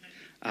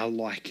are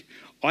like.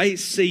 I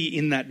see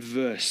in that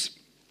verse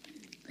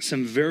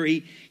some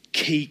very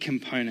key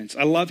components.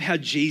 I love how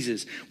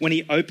Jesus, when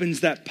he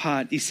opens that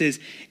part, he says,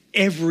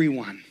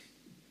 everyone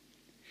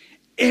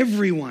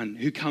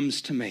who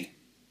comes to me.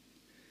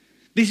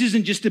 This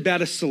isn't just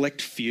about a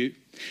select few.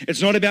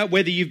 It's not about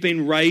whether you've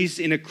been raised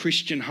in a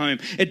Christian home.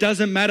 It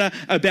doesn't matter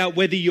about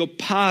whether your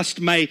past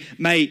may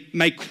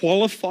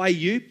qualify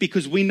you,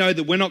 because we know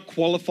that we're not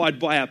qualified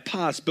by our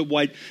past,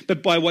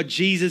 but by what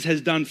Jesus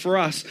has done for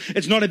us.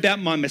 It's not about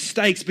my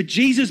mistakes, but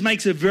Jesus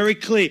makes it very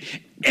clear.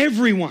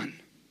 Everyone.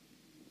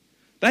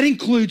 That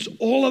includes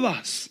all of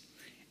us.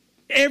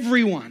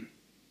 Everyone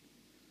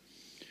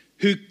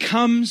who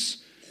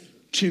comes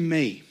to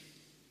me,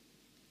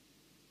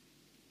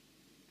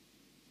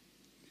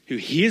 who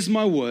hears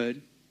my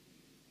word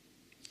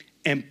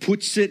and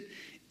puts it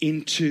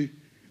into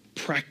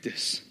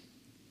practice.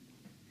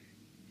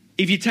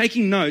 If you're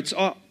taking notes,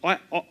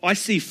 I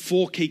see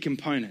 4 key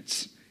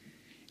components.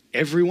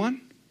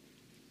 Everyone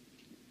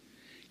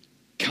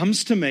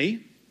comes to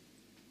me,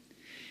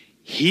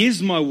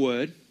 hears my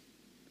word,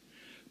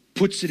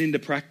 puts it into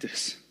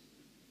practice.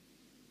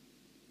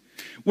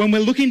 When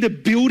we're looking to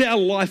build our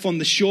life on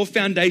the sure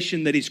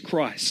foundation that is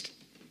Christ,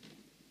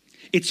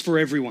 it's for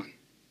everyone.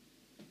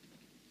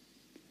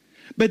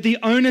 But the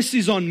onus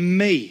is on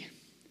me.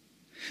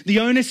 The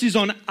onus is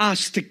on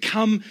us to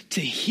come to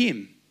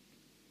him.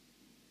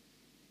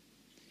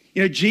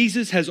 You know,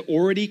 Jesus has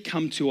already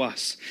come to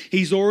us.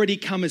 He's already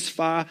come as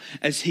far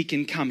as he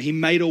can come. He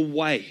made a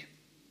way.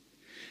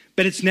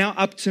 But it's now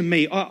up to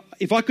me.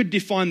 If I could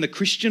define the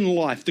Christian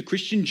life, the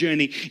Christian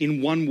journey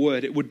in one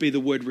word, it would be the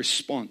word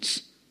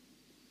response.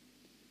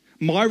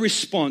 My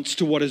response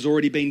to what has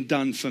already been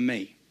done for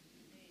me.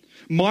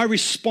 My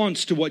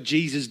response to what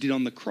Jesus did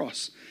on the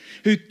cross.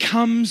 Who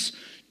comes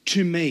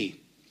to me,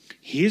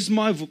 hears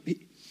my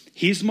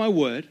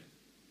word,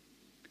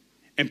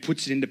 and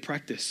puts it into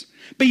practice.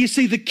 But you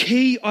see, the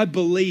key, I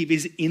believe,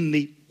 is in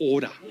the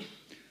order.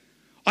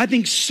 I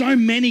think so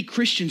many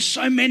Christians,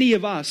 so many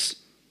of us,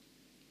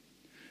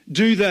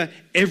 do the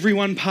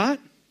everyone part,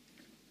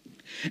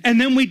 and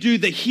then we do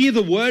the hear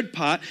the word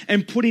part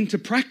and put into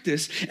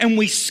practice, and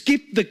we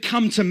skip the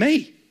come to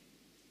me.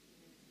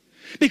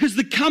 Because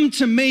the come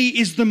to me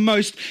is the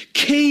most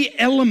key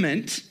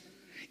element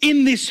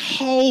in this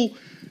whole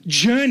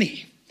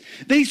journey.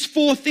 These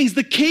 4 things,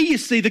 the key, you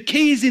see, the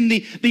key is in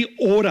the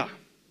order.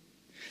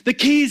 The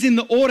key is in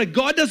the order.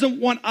 God doesn't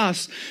want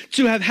us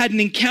to have had an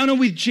encounter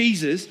with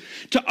Jesus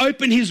to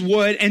open his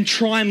word and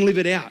try and live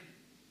it out.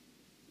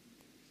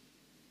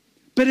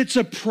 But it's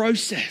a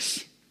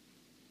process.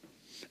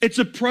 It's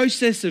a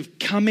process of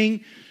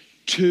coming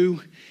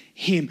to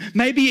him.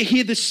 Maybe you're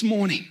here this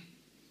morning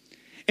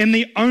and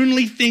the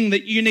only thing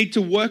that you need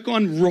to work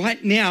on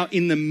right now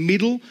in the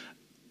middle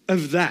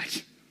of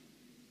that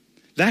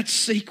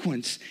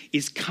sequence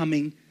is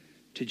coming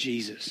to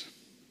Jesus.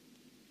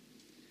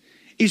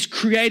 Is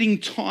creating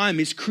time,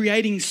 is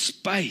creating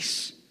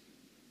space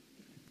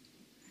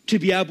to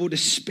be able to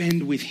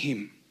spend with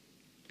him.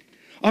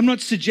 I'm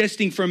not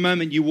suggesting for a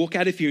moment you walk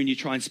out of here and you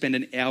try and spend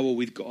an hour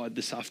with God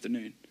this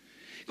afternoon.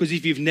 Because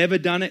if you've never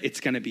done it, it's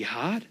going to be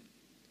hard.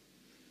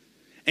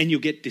 And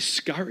you'll get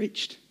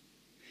discouraged.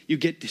 You'll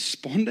get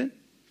despondent.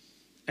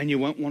 And you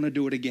won't want to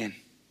do it again.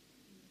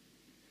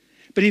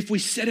 But if we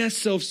set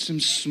ourselves some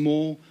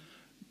small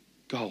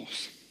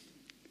goals,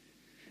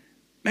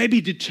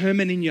 maybe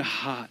determine in your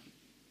heart,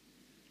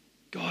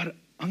 God,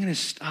 I'm going to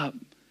start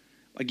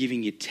by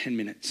giving you 10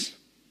 minutes.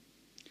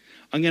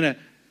 I'm going to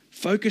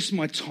focus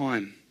my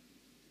time.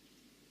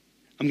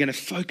 I'm going to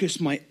focus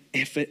my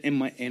effort and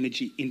my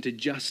energy into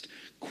just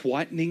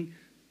quietening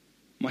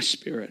my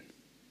spirit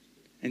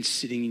and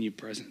sitting in your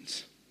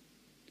presence.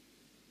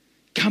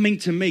 Coming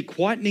to me,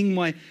 quietening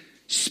my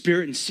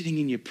spirit and sitting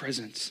in your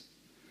presence.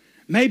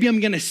 Maybe I'm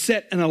going to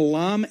set an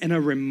alarm and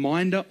a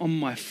reminder on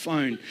my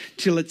phone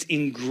till it's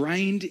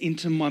ingrained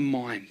into my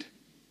mind.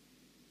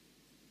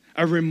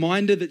 A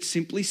reminder that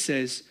simply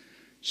says,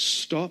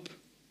 stop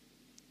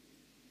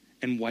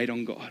and wait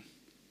on God.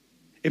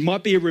 It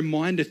might be a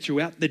reminder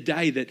throughout the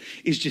day that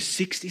is just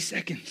 60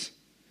 seconds.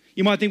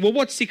 You might think, well,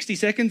 what's 60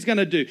 seconds going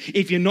to do?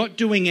 If you're not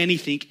doing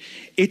anything,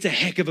 it's a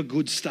heck of a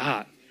good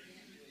start.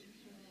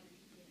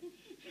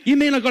 You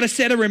mean I've got to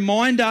set a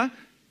reminder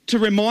to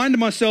remind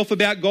myself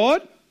about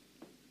God?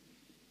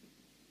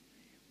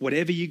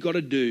 Whatever you got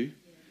to do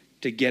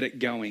to get it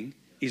going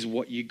is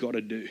what you got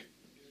to do.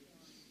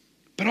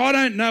 But I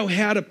don't know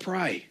how to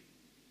pray.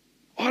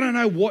 I don't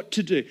know what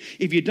to do.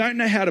 If you don't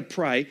know how to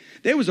pray,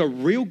 there was a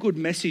real good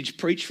message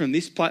preached from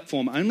this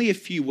platform only a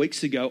few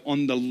weeks ago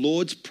on the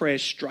Lord's Prayer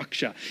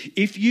structure.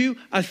 If you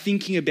are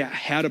thinking about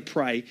how to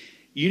pray,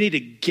 you need to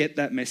get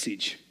that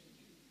message.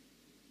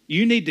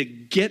 You need to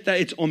get that.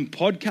 It's on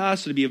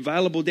podcast. It'll be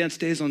available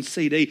downstairs on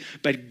CD.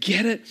 But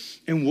get it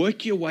and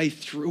work your way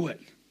through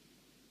it.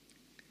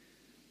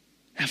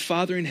 Our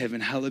Father in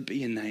heaven, hallowed be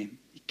your name.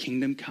 Your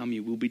kingdom come,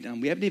 your will be done.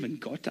 We haven't even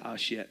got to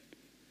us yet.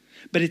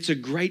 But it's a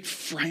great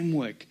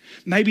framework.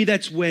 Maybe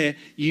that's where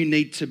you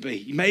need to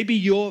be. Maybe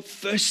your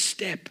first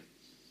step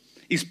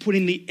is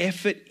putting the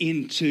effort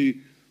into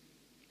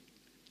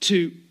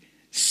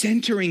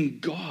centering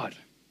God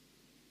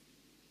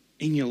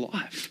in your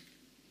life.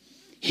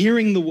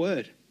 Hearing the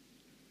word.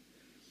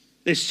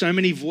 There's so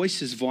many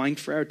voices vying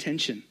for our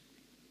attention.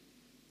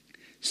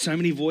 So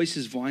many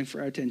voices vying for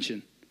our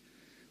attention.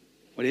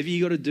 Whatever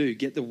you got to do,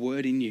 get the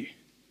word in you.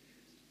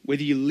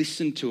 Whether you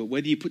listen to it,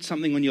 whether you put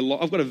something on your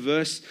lock. I've got a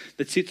verse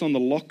that sits on the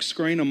lock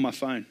screen on my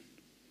phone.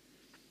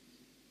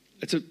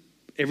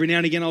 Every now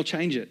and again I'll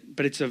change it,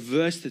 but it's a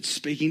verse that's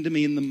speaking to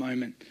me in the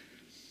moment.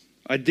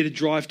 I did a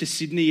drive to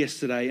Sydney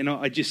yesterday, and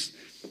I just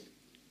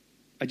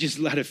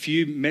had a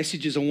few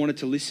messages I wanted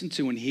to listen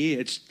to and hear.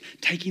 It's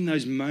taking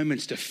those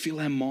moments to fill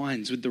our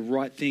minds with the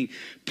right thing,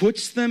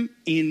 puts them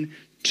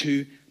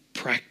into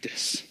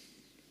practice.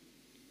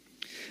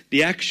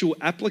 The actual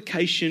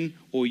application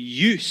or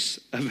use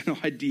of an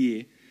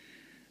idea,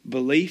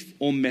 belief,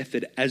 or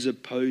method as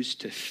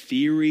opposed to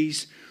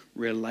theories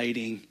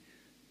relating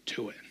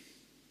to it.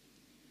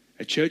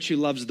 A church who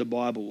loves the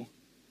Bible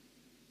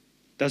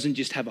doesn't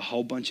just have a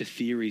whole bunch of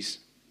theories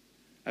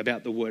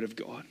about the Word of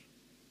God,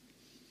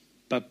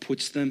 but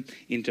puts them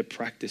into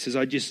practice. As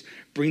I just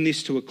bring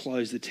this to a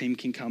close, the team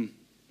can come.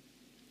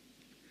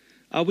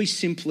 Are we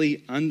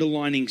simply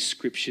underlining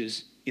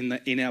scriptures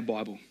in our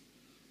Bible?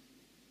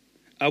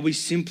 Are we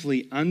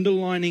simply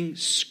underlining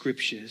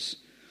scriptures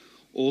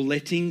or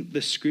letting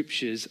the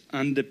scriptures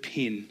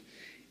underpin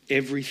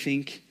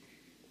everything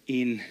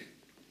in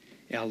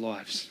our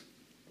lives?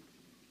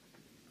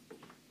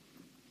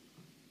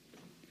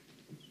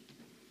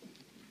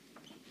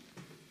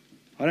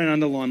 I don't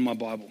underline my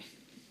Bible.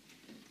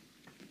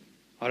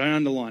 I don't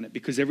underline it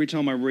because every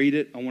time I read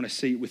it, I want to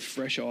see it with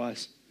fresh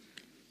eyes.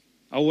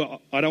 I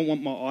don't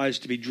want my eyes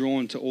to be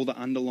drawn to all the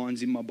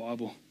underlines in my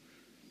Bible.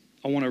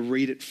 I want to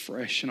read it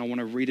fresh, and I want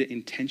to read it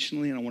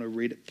intentionally, and I want to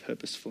read it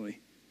purposefully.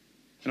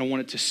 And I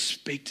want it to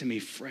speak to me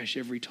fresh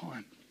every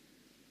time.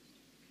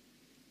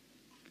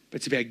 But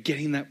it's about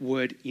getting that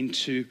word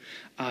into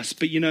us.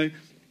 But I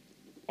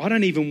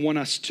don't even want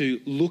us to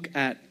look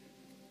at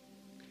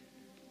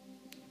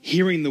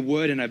hearing the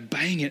word and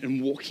obeying it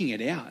and walking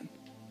it out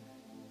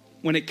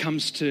when it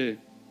comes to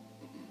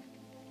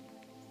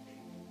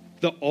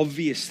the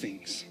obvious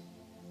things.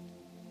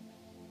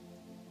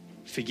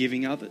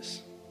 Forgiving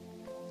others.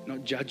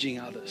 Not judging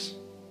others.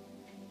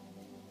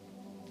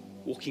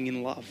 Walking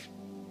in love.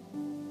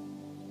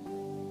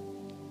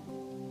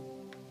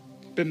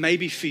 But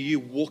maybe for you,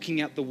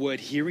 walking out the word,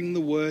 hearing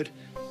the word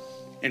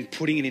and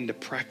putting it into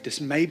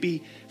practice.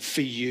 Maybe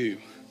for you,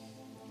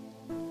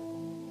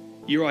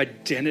 your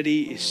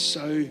identity is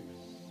so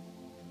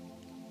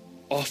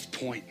off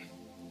point.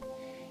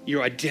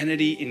 Your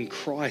identity in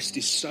Christ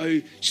is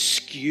so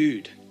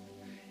skewed,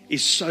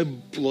 is so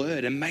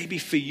blurred. And maybe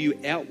for you,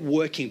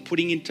 outworking,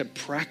 putting into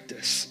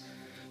practice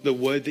the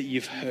word that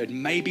you've heard.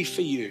 Maybe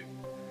for you,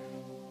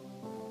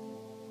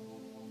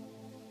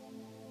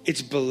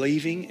 it's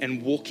believing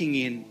and walking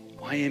in,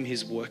 I am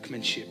his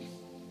workmanship.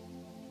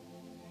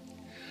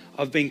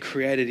 I've been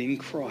created in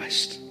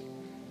Christ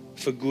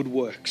for good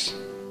works.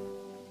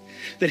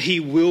 That he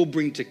will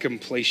bring to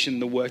completion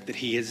the work that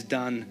he has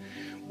done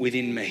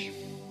within me.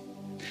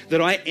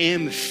 That I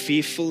am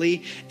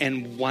fearfully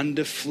and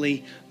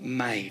wonderfully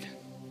made.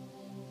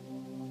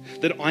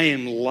 That I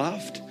am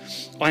loved,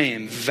 I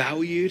am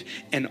valued,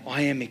 and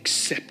I am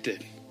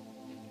accepted.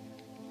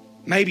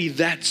 Maybe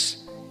that's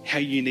how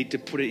you need to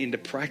put it into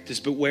practice.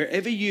 But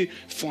wherever you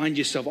find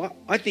yourself,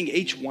 I think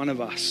each one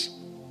of us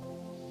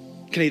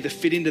can either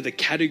fit into the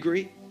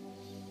category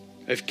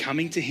of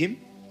coming to him,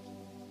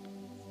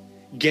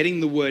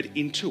 getting the word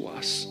into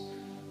us,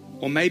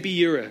 or maybe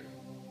you're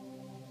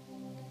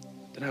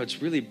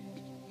it's really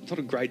not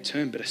a great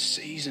term, but a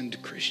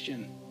seasoned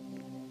Christian.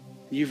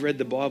 You've read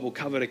the Bible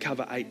cover to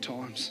cover 8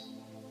 times.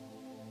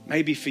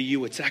 Maybe for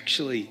you, it's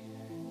actually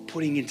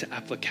putting into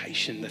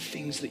application the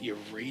things that you're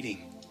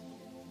reading.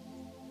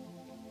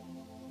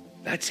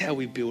 That's how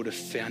we build a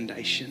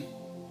foundation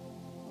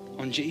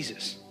on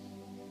Jesus.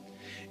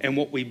 And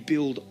what we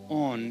build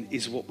on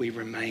is what we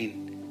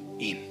remain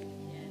in.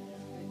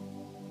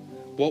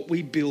 What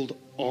we build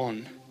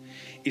on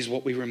is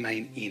what we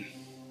remain in.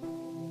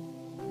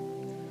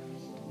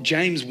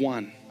 James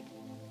 1.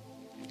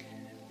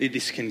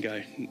 This can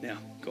go now,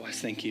 guys,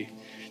 thank you.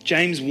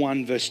 James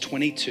 1 verse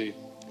 22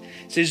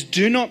 says,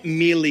 do not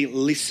merely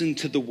listen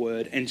to the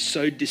word and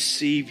so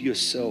deceive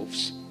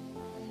yourselves.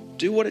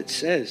 Do what it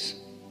says.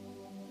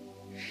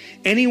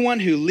 Anyone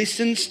who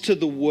listens to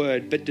the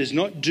word but does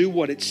not do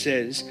what it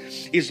says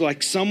is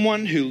like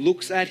someone who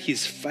looks at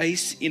his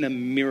face in a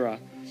mirror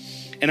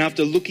and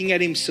after looking at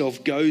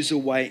himself goes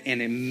away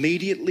and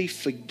immediately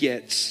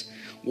forgets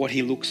what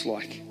he looks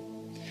like.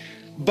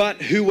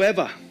 But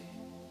whoever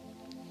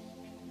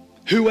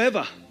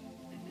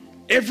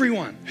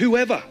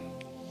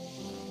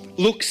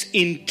looks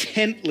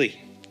intently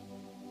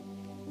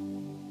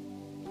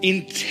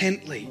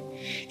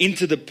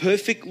into the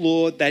perfect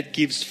law that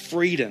gives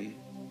freedom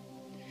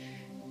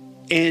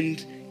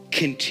and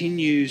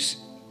continues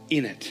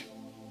in it,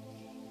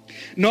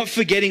 not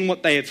forgetting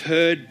what they have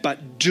heard,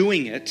 but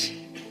doing it,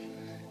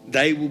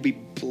 they will be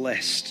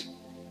blessed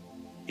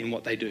in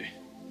what they do.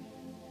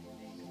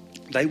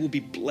 They will be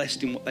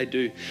blessed in what they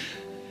do.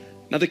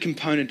 Another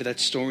component to that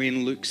story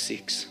in Luke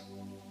 6,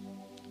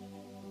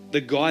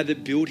 the guy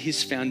that built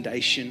his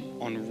foundation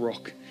on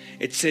rock,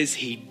 it says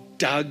he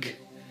dug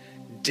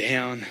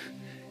down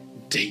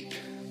deep.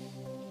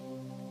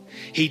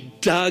 He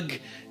dug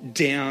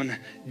down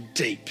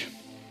deep.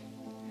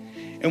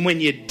 And when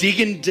you're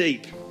digging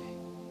deep,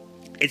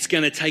 it's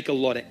going to take a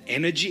lot of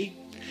energy.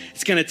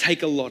 It's going to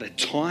take a lot of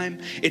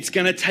time. It's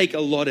going to take a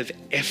lot of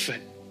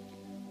effort.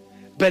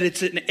 But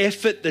it's an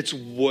effort that's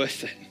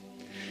worth it.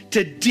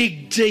 To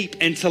dig deep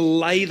and to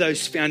lay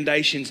those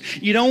foundations.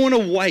 You don't want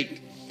to wait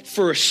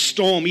for a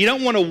storm. You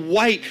don't want to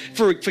wait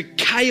for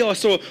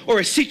chaos or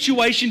a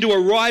situation to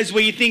arise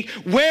where you think,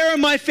 where are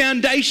my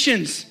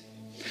foundations?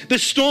 The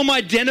storm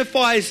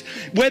identifies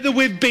whether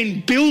we've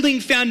been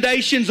building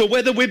foundations or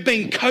whether we've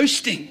been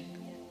coasting.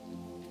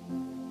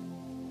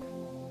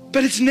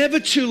 But it's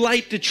never too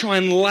late to try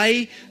and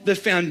lay the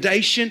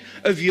foundation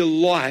of your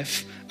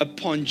life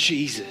upon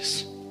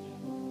Jesus.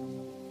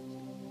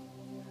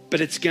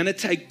 But it's going to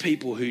take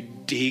people who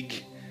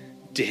dig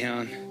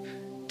down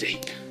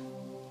deep.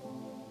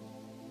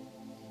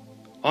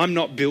 I'm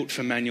not built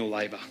for manual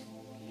labor.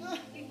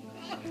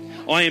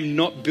 I am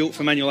not built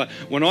for manual labor.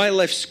 When I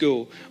left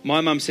school,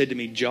 my mum said to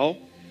me, Joel,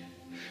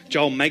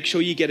 make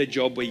sure you get a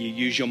job where you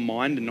use your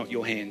mind and not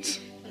your hands.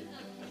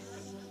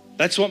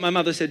 That's what my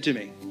mother said to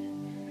me.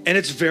 And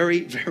it's very,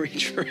 very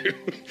true.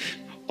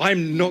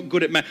 I'm not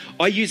good at math.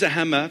 I use a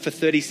hammer for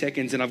 30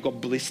 seconds and I've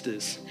got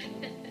blisters.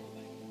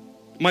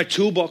 My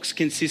toolbox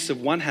consists of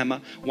 1 hammer,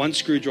 1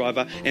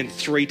 screwdriver, and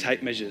 3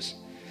 tape measures.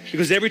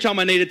 Because every time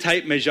I need a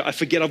tape measure, I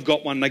forget I've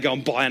got one and I go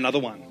and buy another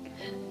one.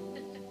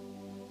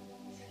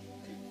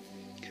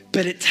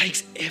 But it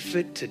takes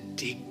effort to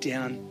dig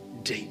down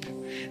deep.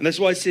 And that's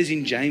why it says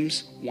in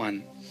James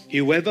 1,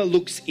 whoever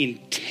looks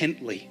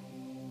intently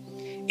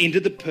into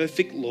the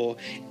perfect law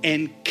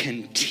and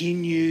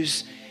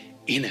continues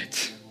in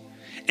it.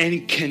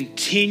 And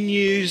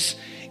continues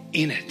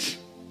in it.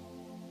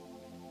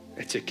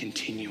 It's a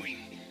continuing.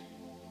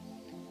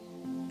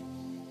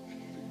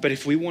 But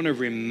if we want to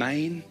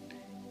remain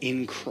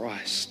in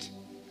Christ,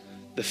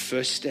 the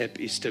first step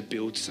is to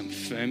build some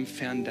firm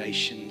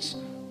foundations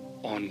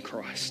on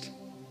Christ.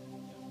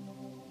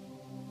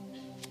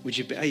 Would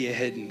you bow your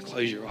head and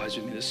close your eyes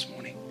with me this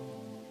morning?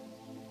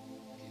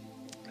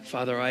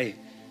 Father, I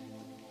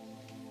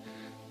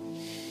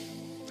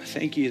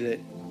thank you that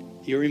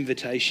your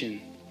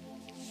invitation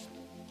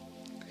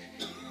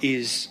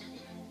is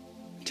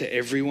to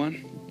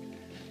everyone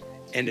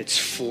and it's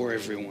for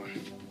everyone.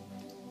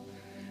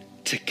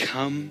 To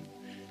come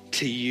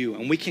to you.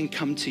 And we can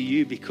come to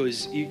you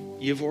because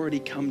you've already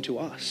come to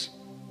us.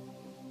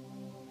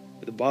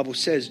 But the Bible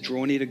says,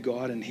 draw near to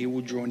God and he will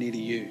draw near to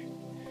you.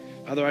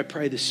 Father, I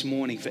pray this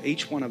morning for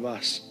each one of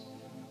us,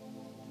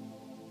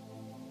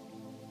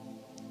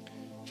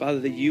 Father,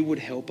 that you would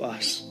help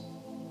us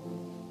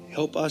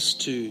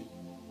to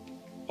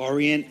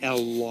orient our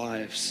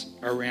lives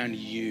around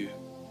you,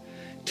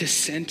 to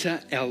center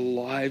our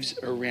lives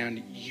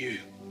around you.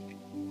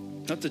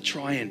 Not to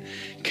try and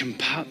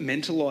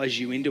compartmentalize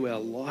you into our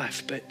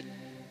life, but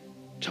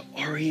to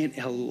orient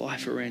our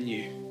life around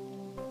you.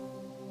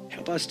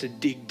 Help us to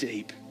dig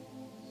deep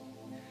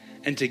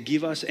and to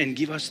give us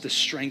the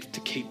strength to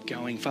keep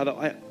going.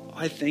 Father,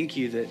 I thank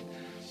you that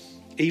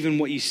even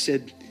what you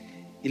said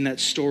in that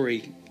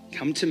story,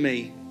 come to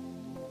me,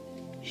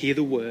 hear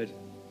the word,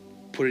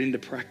 put it into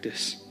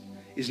practice,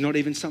 is not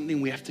even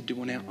something we have to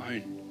do on our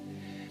own.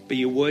 But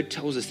your word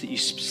tells us that you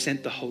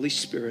sent the Holy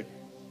Spirit.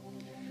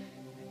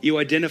 You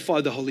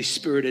identified the Holy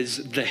Spirit as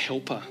the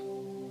helper.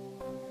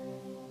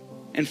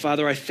 And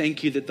Father, I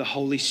thank you that the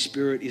Holy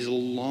Spirit is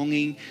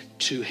longing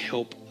to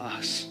help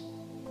us.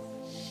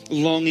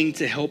 Longing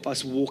to help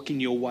us walk in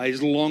your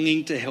ways,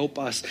 longing to help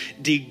us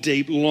dig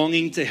deep,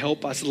 longing to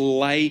help us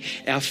lay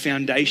our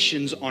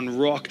foundations on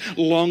rock,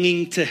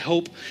 longing to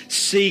help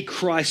see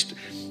Christ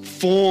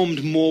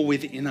formed more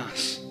within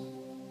us.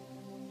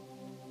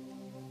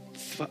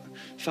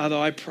 Father,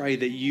 I pray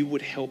that you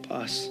would help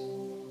us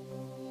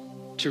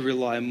to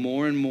rely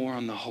more and more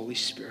on the Holy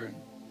Spirit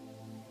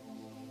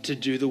to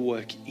do the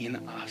work in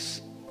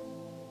us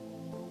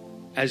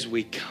as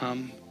we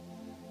come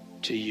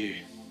to you.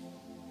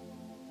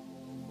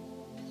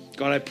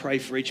 God, I pray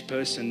for each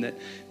person that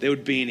there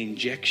would be an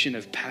injection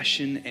of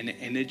passion and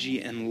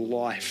energy and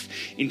life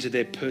into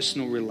their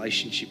personal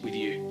relationship with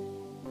you.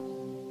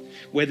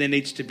 Where there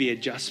needs to be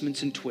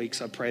adjustments and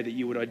tweaks, I pray that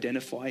you would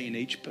identify in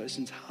each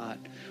person's heart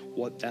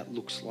what that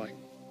looks like.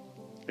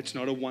 It's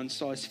not a one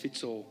size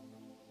fits all,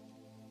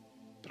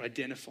 but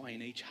identify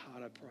in each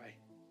heart, I pray.